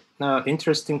also an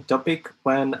interesting topic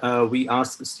when we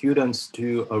ask students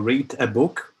to read a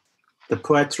book, the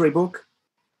poetry book,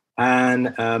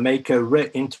 and make a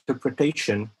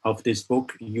reinterpretation of this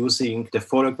book using the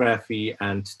photography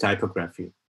and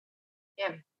typography.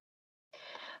 Yeah,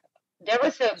 there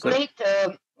was a great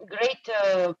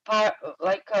part,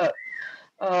 like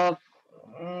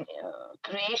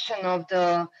creation of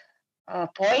the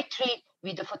poetry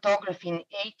with the photography in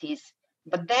 80s.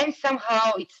 But then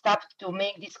somehow it stopped to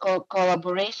make this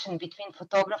collaboration between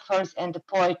photographers and the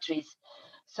poetries.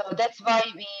 So that's why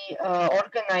we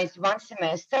organized one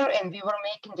semester, and we were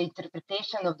making the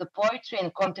interpretation of the poetry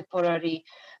and contemporary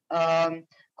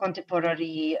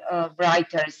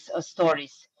writers'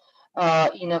 stories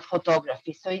in a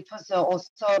photography. So it was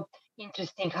also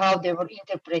interesting how they were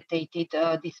interpreted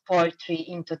this poetry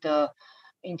into the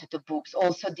books.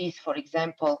 Also, this, for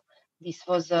example, this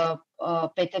was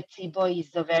Peter Cibo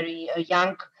is a very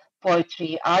young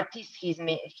poetry artist.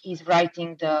 He's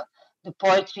writing the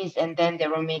poetries, and then they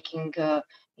were making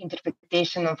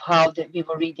interpretation of how we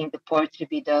were reading the poetry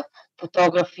with the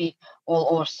photography. Or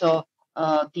also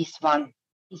this one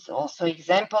is also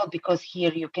example, because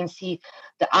here you can see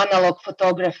the analog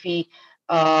photography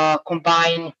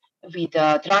combined with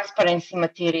the transparency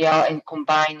material and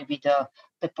combined with the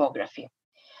typography.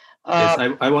 Yes,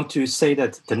 I want to say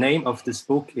that the name of this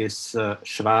book is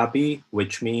Schwabi,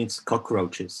 which means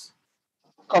cockroaches.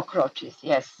 Cockroaches,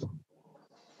 yes.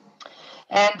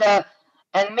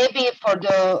 And maybe for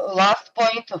the last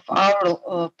point of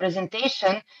our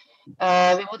presentation,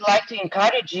 we would like to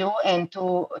encourage you and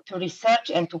to research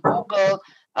and to Google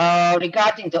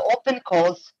regarding the open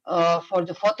calls for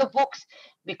the photo books,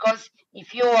 because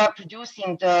if you are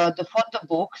producing the photo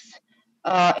books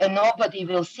and nobody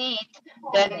will see it,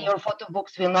 then your photo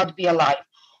books will not be alive.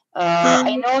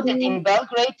 I know that in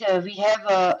Belgrade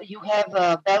you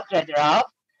have Belgrade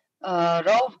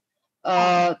ROV,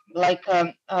 like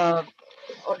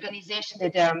organization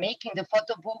that they are making the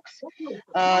photo books.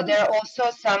 There are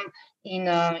also some in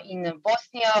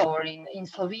Bosnia or in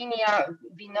Slovenia.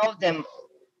 We know them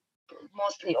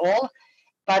mostly all.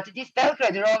 But this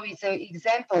Belgrade ROV is an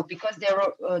example, because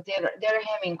they're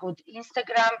having good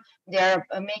Instagram. They're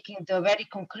making the very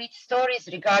concrete stories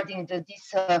regarding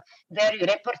this very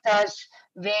reportage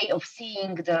way of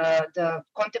seeing the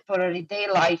contemporary day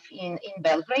life in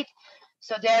Belgrade.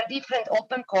 So there are different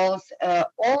open calls,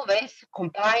 always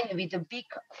combined with the big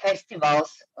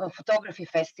festivals, photography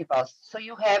festivals. So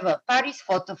you have Paris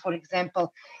Photo, for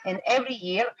example, and every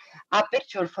year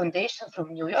Aperture Foundation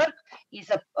from New York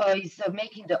is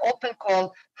making the open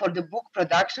call for the book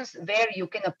productions where you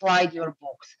can apply your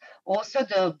books. Also,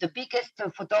 the biggest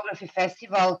photography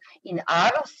festival in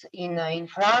Arles in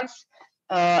France,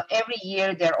 every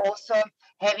year they're also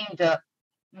having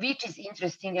which is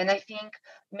interesting, and I think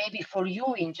maybe for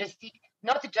you interesting,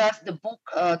 not just the book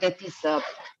that is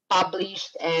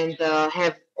published and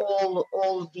have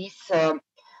all this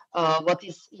what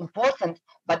is important,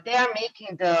 but they are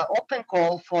making the open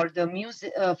call for the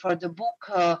music for the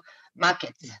book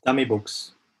maquettes, dummy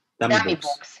books,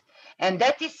 and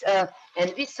that is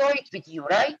and we saw it with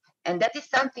Juraj, and that is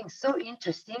something so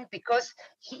interesting, because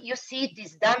you see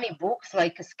these dummy books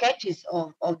like sketches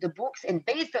of the books, and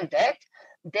based on that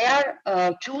they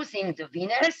are choosing the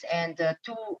winners and the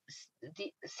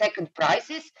second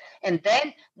prizes, and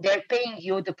then they're paying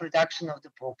you the production of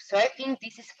the book. So I think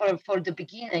this is for the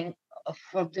beginning,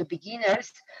 for the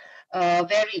beginners,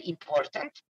 very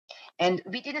important. And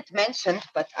we didn't mention,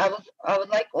 but I would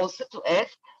like also to add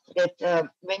that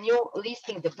when you're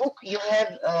listing the book, you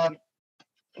have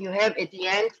at the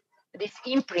end this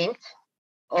imprint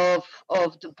of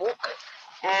the book,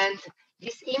 and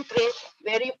this imprint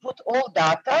where you put all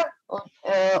data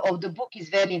of the book is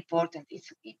very important.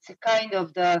 It's a kind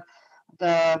of the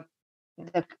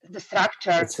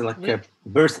structure. It's like a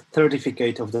birth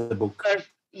certificate of the book.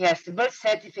 Yes, the birth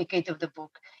certificate of the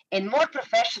book. And more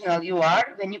professional you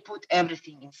are when you put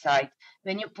everything inside.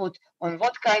 When you put on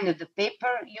what kind of the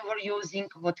paper you were using,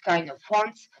 what kind of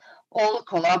fonts, all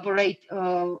collaborate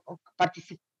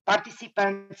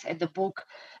participants at the book,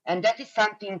 and that is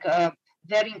something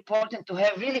very important to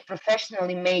have really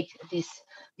professionally made this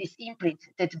imprint,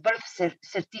 that birth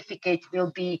certificate will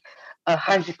be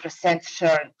 100%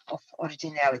 sure of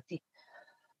originality.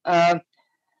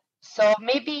 So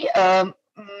maybe I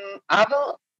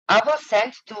will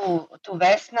send to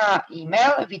Vesna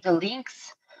email with the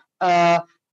links,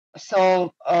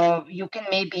 so you can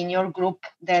maybe in your group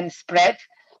then spread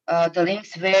the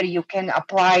links where you can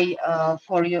apply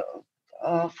for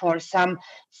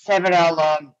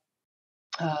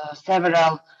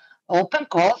several open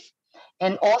calls,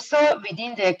 and also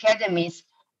within the academies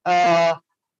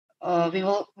we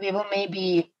will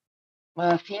maybe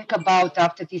think about,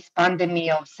 after this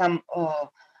pandemic, of some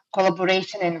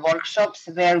collaboration and workshops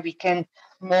where we can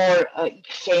more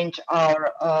exchange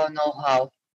our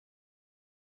know-how.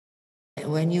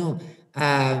 When you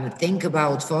think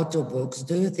about photo books,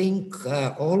 do you think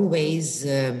always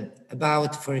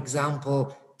about, for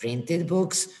example, printed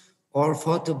books, or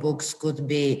photo books could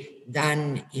be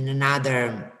done in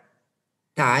another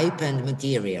type and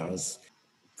materials?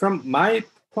 From my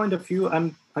point of view,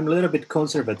 I'm a little bit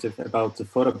conservative about the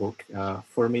photo book.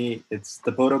 For me, it's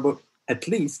the photo book. At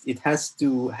least it has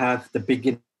to have the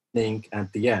beginning and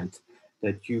the end,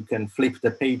 that you can flip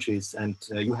the pages and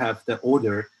you have the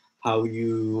order how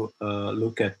you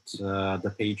look at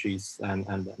the pages and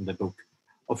the book.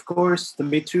 Of course, the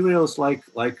materials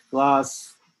like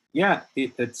glass, yeah,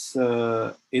 it's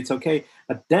okay.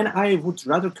 But then I would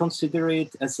rather consider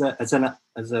it as an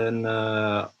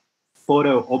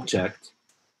photo object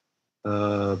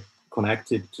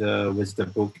connected with the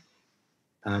book,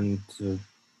 and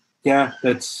yeah,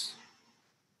 that's.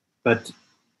 But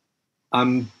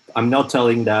I'm not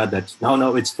telling that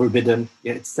no, it's forbidden.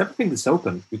 Yeah, it's everything is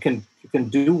open. You can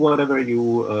do whatever you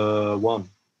want.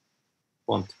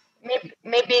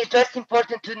 Maybe it's just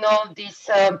important to know this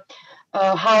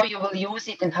how you will use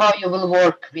it and how you will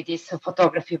work with this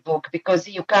photography book, because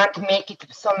you can't make it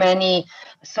so many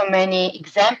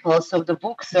examples of the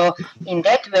book. So in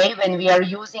that way, when we are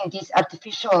using these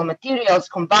artificial materials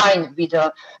combined with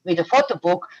a photo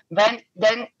book,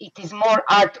 then it is more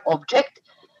art object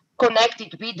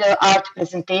connected with the art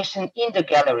presentation in the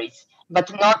galleries,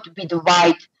 but not with the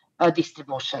wide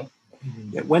distribution.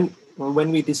 Yeah,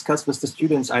 when we discuss with the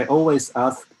students, I always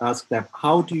ask them,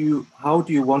 how do you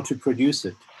want to produce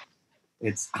it?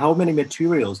 It's how many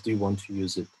materials do you want to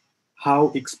use it?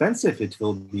 How expensive it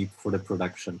will be for the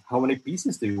production? How many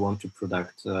pieces do you want to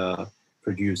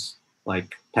produce?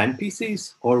 Like 10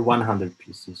 pieces or 100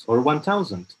 pieces or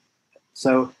 1,000?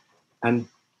 So, and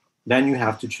then you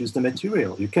have to choose the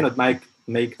material. You cannot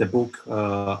make the book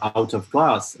out of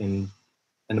glass in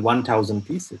 1,000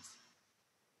 pieces.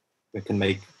 You can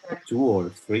make 2 or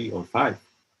 3 or 5.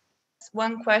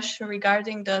 One question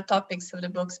regarding the topics of the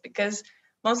books, because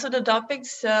most of the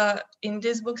topics in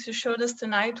these books you showed us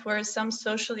tonight were some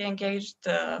socially engaged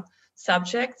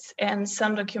subjects and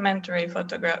some documentary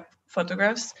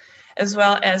photographs, as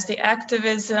well as the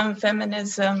activism,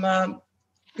 feminism,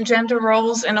 gender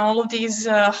roles, and all of these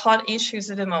hot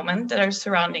issues at the moment that are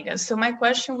surrounding us. So my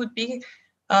question would be,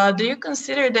 do you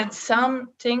consider that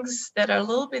some things that are a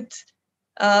little bit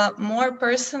more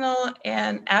personal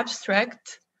and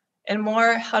abstract and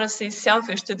more, how to say,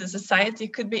 selfish to the society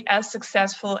could be as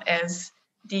successful as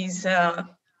these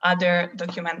other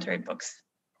documentary books?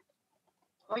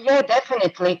 Oh, yeah,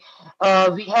 definitely.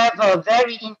 We have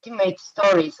very intimate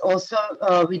stories also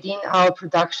within our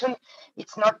production.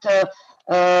 It's not,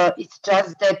 it's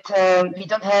just that we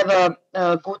don't have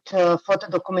a good photo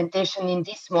documentation in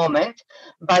this moment,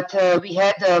 but we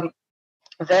had a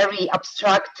very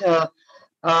abstract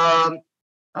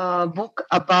book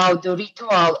about the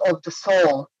ritual of the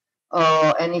soul,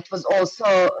 and it was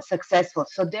also successful.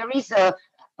 So there is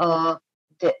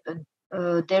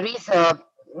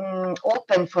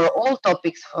open for all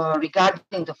topics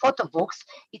regarding the photo books.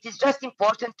 It is just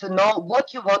important to know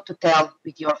what you want to tell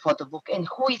with your photo book and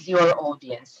who is your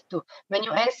audience. When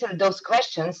you answer those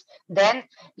questions, then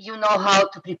you know how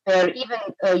to prepare even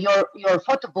your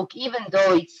photo book, even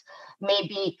though it's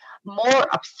maybe more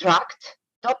abstract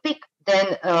topic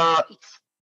than it's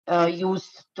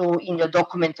used to in the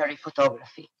documentary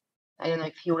photography. I don't know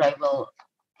if Juraj will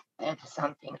add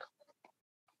something.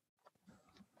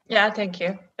 Yeah, thank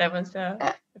you. That was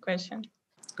the question.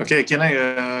 Okay, can I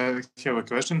have a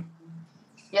question?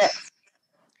 Yeah.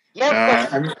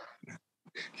 Yeah.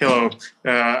 Hello.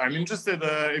 I'm interested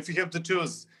if you have to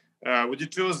choose. Would you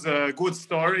choose a good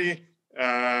story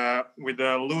with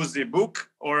a loosey book,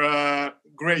 or a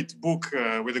great book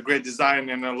with a great design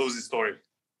and a loosey story?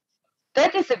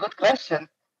 That is a good question.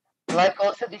 Like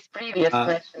also this previous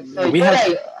question. So we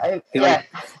have,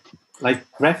 like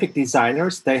graphic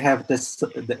designers, they have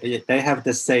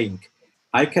the saying,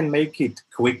 I can make it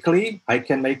quickly, I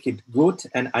can make it good,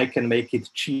 and I can make it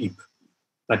cheap.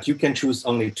 But you can choose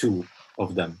only 2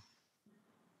 of them.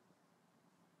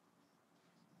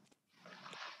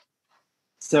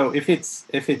 So if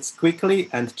it's quickly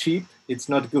and cheap, it's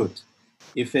not good.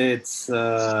 If it's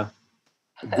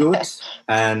good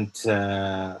and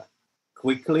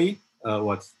quickly,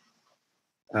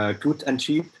 good and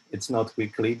cheap, it's not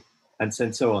quickly, and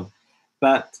so on.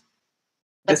 But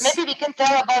maybe we can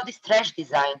tell about this trash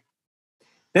design.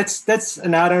 That's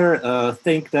another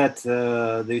thing that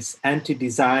this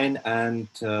anti-design and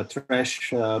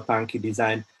trash punky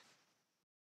design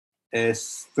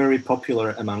is very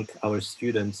popular among our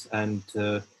students, and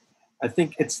I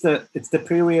think it's the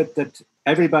period that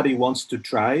everybody wants to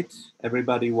try it,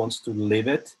 everybody wants to live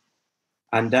it,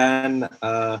 and then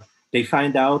they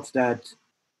find out that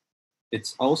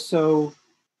it's also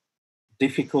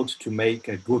difficult to make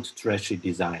a good trashy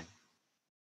design.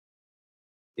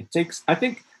 It takes, I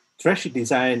think, trashy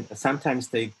design sometimes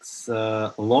takes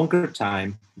a longer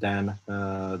time than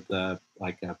the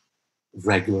like a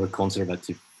regular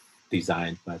conservative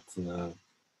design, but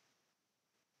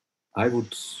I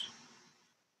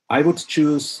would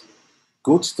choose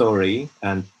good story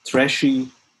and trashy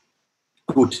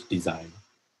good design.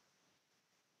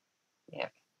 Yeah,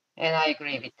 and I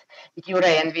agree with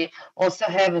Juraj. And we also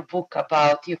have a book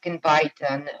about, you can buy it,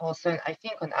 and also I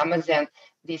think on Amazon,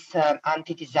 this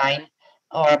anti-design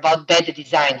or about bad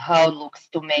design, how it looks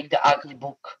to make the ugly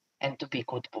book and to be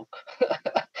good book.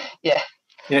 Yeah.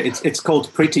 Yeah, it's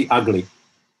called Pretty Ugly.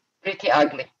 Pretty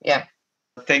ugly. Yeah.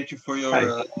 Thank you for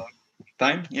your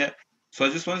time. Yeah. So I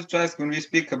just wanted to ask, when we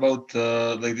speak about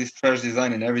like this trash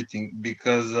design and everything,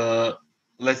 because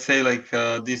let's say like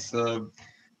this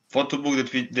photo book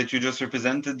that you just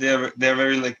represented, they're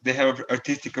very like, they have an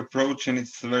artistic approach and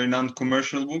it's a very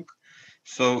non-commercial book.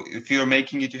 So if you're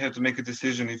making it, you have to make a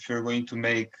decision if you're going to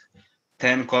make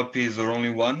 10 copies or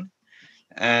only one.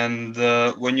 And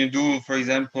when you do, for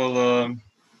example,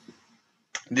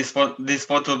 these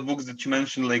photo books that you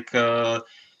mentioned, like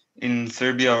in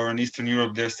Serbia or in Eastern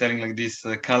Europe, they're selling like this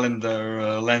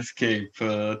calendar landscape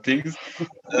things.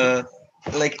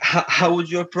 Like how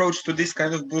would you approach to this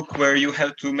kind of book where you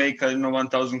have to make, I don't know,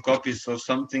 1,000 copies of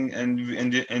something, and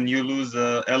you lose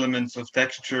elements of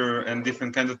texture and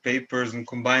different kinds of papers, and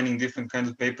combining different kinds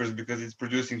of papers because it's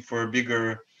producing for a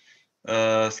bigger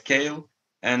scale,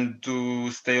 and to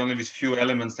stay only with few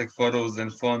elements like photos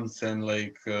and fonts and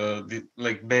like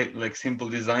like simple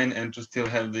design, and to still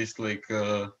have this like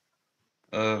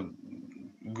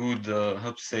good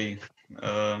how to say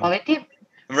Quality?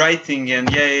 writing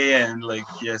and and like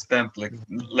stamp like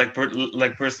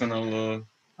personal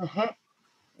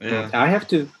yeah. I have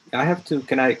to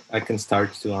I can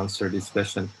start to answer this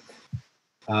question.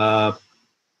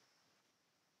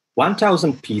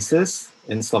 1,000 pieces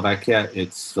in Slovakia,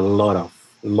 it's a lot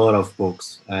of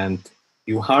books, and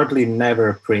you hardly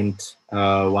never print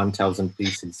 1,000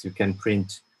 pieces. You can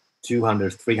print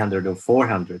 200, 300 or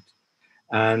 400,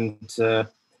 and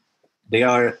they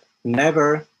are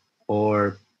never,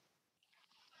 or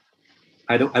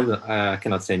I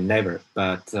cannot say never,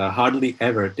 but hardly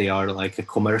ever they are like a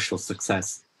commercial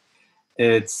success.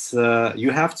 It's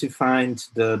you have to find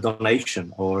the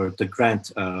donation or the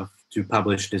grant to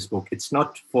publish this book. It's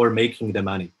not for making the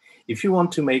money. If you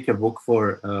want to make a book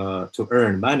for to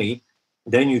earn money,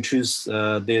 then you choose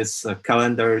these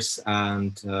calendars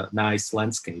and nice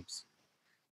landscapes.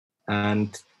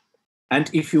 And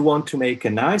if you want to make a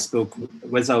nice book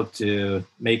without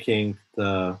making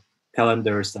the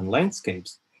calendars and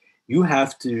landscapes, you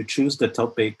have to choose the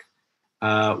topic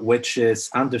which is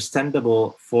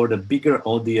understandable for the bigger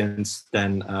audience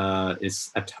than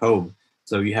is at home.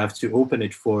 So you have to open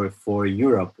it for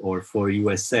Europe or for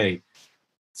USA.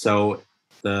 So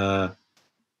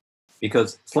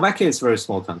because Slovakia is a very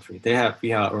small country,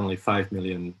 we are only 5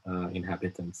 million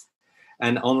inhabitants,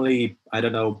 and only, I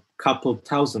don't know, couple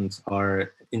thousand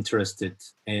are interested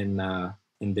in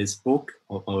this book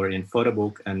or in photo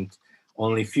book, and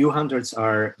only few hundreds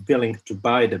are willing to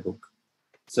buy the book.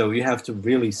 So you have to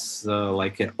really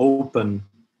open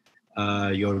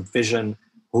your vision.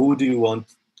 Who do you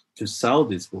want to sell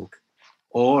this book,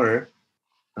 or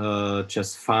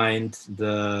just find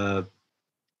the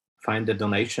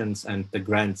donations and the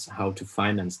grants how to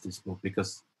finance this book,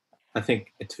 because I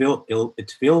think it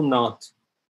will not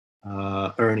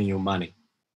earn you money.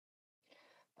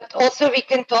 But also we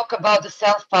can talk about the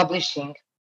self-publishing.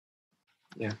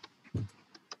 Yeah.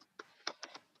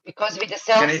 Because with the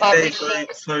self-publishing,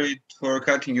 sorry for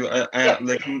cutting you.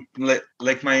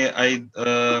 Like my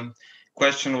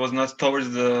question was not towards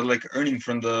the like earning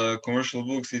from the commercial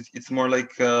books. It's more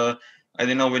like I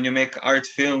don't know, when you make art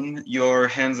film, your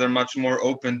hands are much more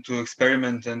open to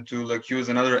experiment and to like use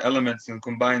another elements and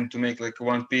combine to make like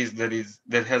one piece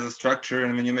that has a structure.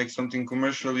 And when you make something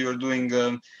commercial, you're doing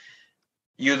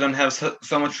you don't have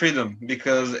so much freedom,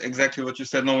 because exactly what you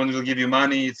said, no one will give you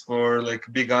money, it's for like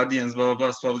big audience, blah, blah,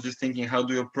 blah. So I was just thinking, how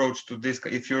do you approach to this?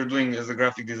 If you're doing as a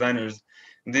graphic designers,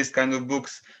 this kind of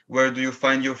books, where do you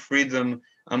find your freedom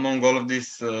among all of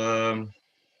these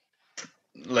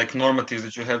like normatives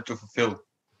that you have to fulfill?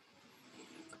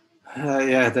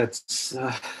 That's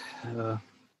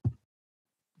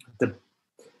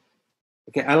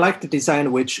okay. I like the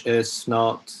design which is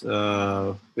not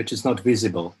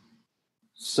visible.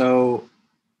 So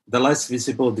the less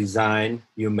visible design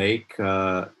you make,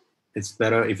 it's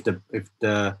better if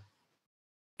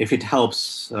it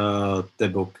helps the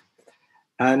book.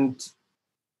 And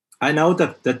I know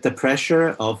that the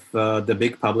pressure of the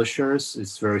big publishers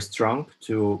is very strong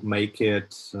to make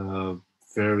it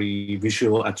very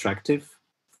visual attractive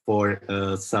for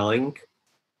selling.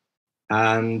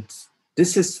 And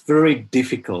this is very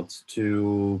difficult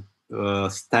to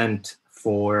stand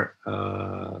for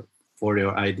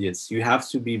your ideas. You have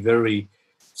to be very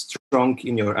strong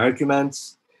in your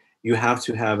arguments. You have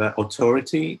to have an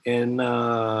authority in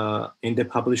the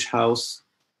publish house,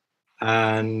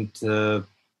 and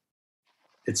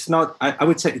it's not. I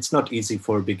would say it's not easy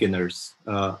for beginners.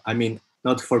 I mean,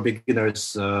 not for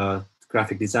beginners,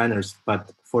 graphic designers,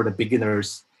 but for the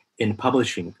beginners in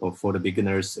publishing, or for the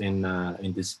beginners in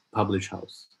this publish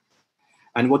house.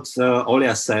 And what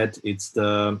Olja said, it's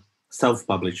the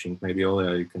self-publishing. Maybe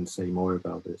Olja, you can say more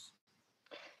about this.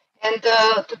 And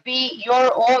to be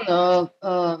your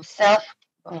own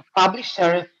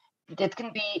self-publisher, that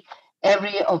can be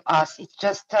every of us. It's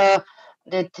just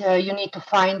that you need to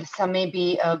find some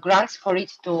maybe grants for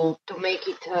it to make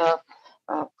it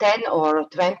 10 or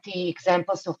 20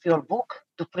 examples of your book,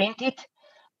 to print it,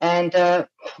 and to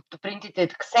print it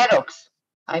at Xerox.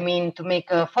 I mean, to make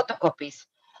photocopies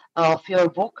of your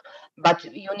book, but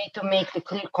you need to make the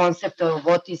clear concept of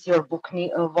what is your book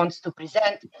wants to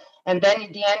present, and then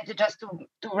in the end, just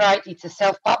to write. It's a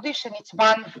self-publish, and it's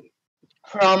one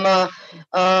from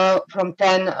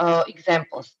 10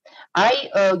 examples. I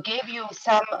gave you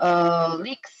some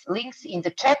links in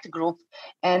the chat group,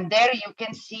 and there you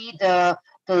can see the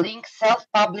link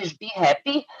self-publish be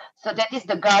happy. So that is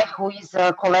the guy who is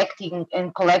collecting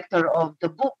and collector of the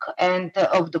book and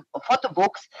of the photo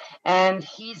books, and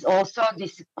he's also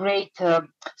this great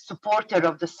supporter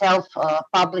of the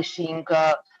self-publishing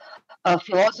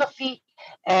philosophy.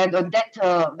 And on that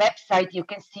website, you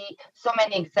can see so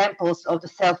many examples of the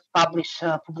self-published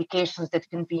publications that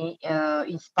can be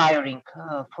inspiring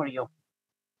for you.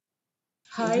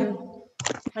 Hi,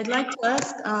 I'd like to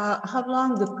ask how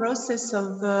long the process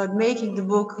of making the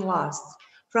book lasts.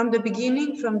 From the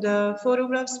beginning, from the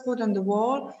photographs put on the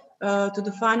wall to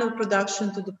the final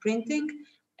production, to the printing,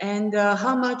 and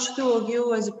how much two of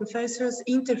you as professors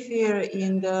interfere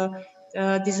in the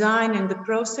design and the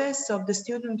process of the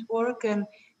student work, and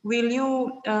will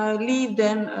you leave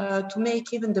them to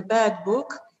make even the bad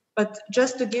book, but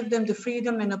just to give them the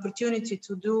freedom and opportunity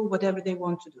to do whatever they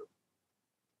want to do?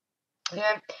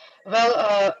 Yeah,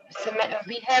 well,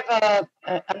 we have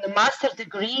on the master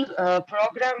degree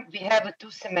program, we have a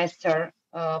 2-semester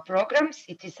programs.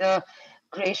 It is a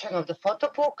creation of the photo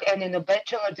book, and in a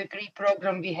bachelor degree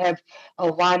program, we have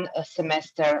a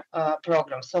 1-semester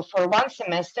program. So for 1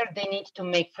 semester, they need to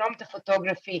make from the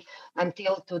photography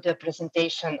until to the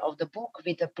presentation of the book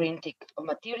with the printing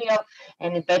material.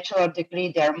 And in bachelor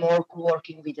degree, they are more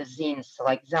working with the zines,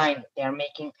 like zine.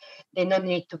 They don't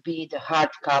need to be the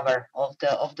hardcover of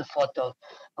the photo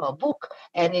book.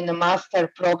 And in the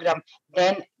master program,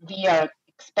 then we are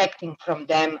expecting from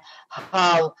them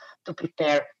how to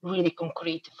prepare really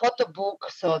concrete photo book.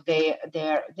 So they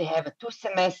have 2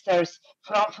 semesters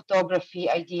from photography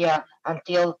idea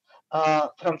until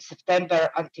from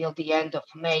September until the end of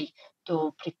May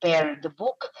to prepare the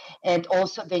book. And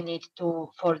also they need to,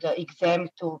 for the exam,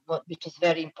 which is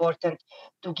very important,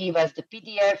 to give us the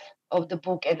PDF of the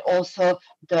book and also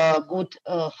the good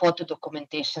photo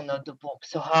documentation of the book.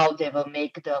 So how they will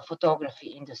make the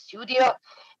photography in the studio.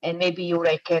 And maybe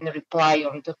Juraj can reply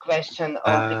on the question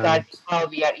regarding how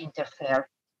we are interfere.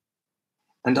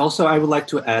 And also I would like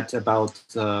to add about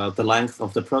the length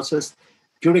of the process.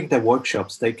 During the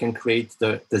workshops, they can create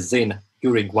the zine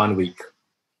during 1 week.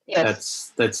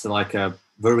 Yes. That's like a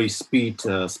very speed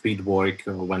work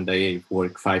when they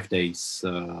work 5 days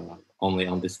only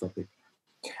on this topic.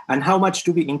 And how much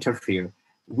do we interfere?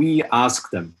 We ask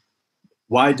them,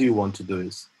 why do you want to do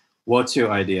this? What's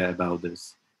your idea about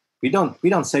this? We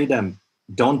don't say them,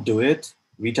 don't do it.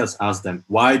 We just ask them,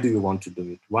 why do you want to do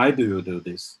it? Why do you do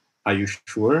this? Are you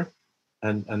sure?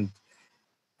 And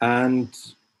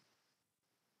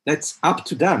that's up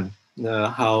to them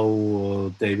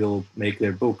how they will make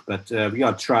their book. But we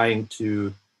are trying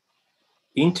to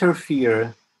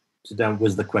interfere to them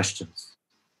with the questions.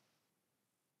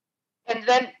 And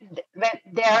when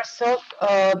they are so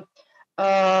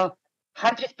 100%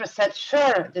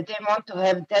 sure that they want to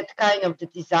have that kind of the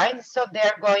design, so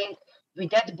they're going with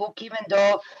that book, even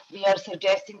though we are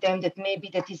suggesting them that maybe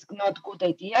that is not a good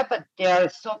idea, but they are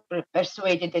so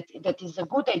persuaded that that is a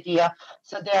good idea,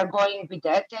 so they are going with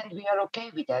that, and we are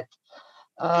okay with that.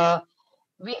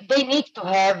 They need to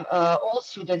have, all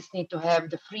students need to have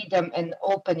the freedom and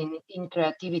open in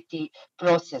creativity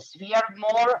process. We are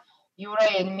more,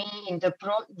 Juraj and me, in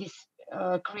this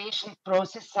creation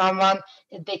process, someone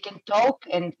that they can talk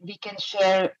and we can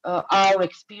share our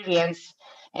experience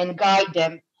and guide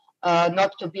them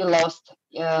not to be lost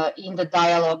in the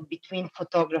dialogue between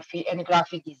photography and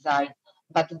graphic design.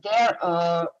 But their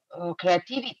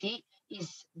creativity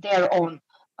is their own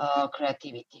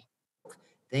creativity.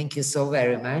 Thank you so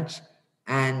very much.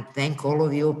 And thank all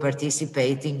of you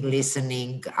participating,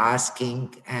 listening,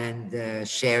 asking, and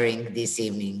sharing this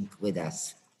evening with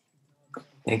us.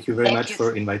 Thank you very much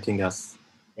for inviting us.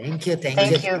 Thank you.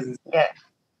 Thank you. Yeah.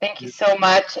 Thank you so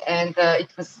much. And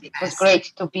it was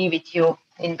great to be with you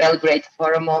in Belgrade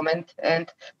for a moment,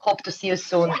 and hope to see you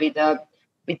soon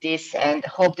with this, and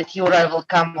hope that Juraj will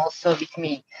come also with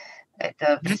me at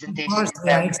the presentation in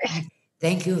Belgrade.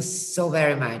 Thank you so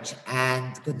very much,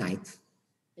 and good night.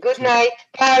 Good night.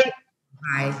 Bye.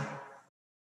 Bye.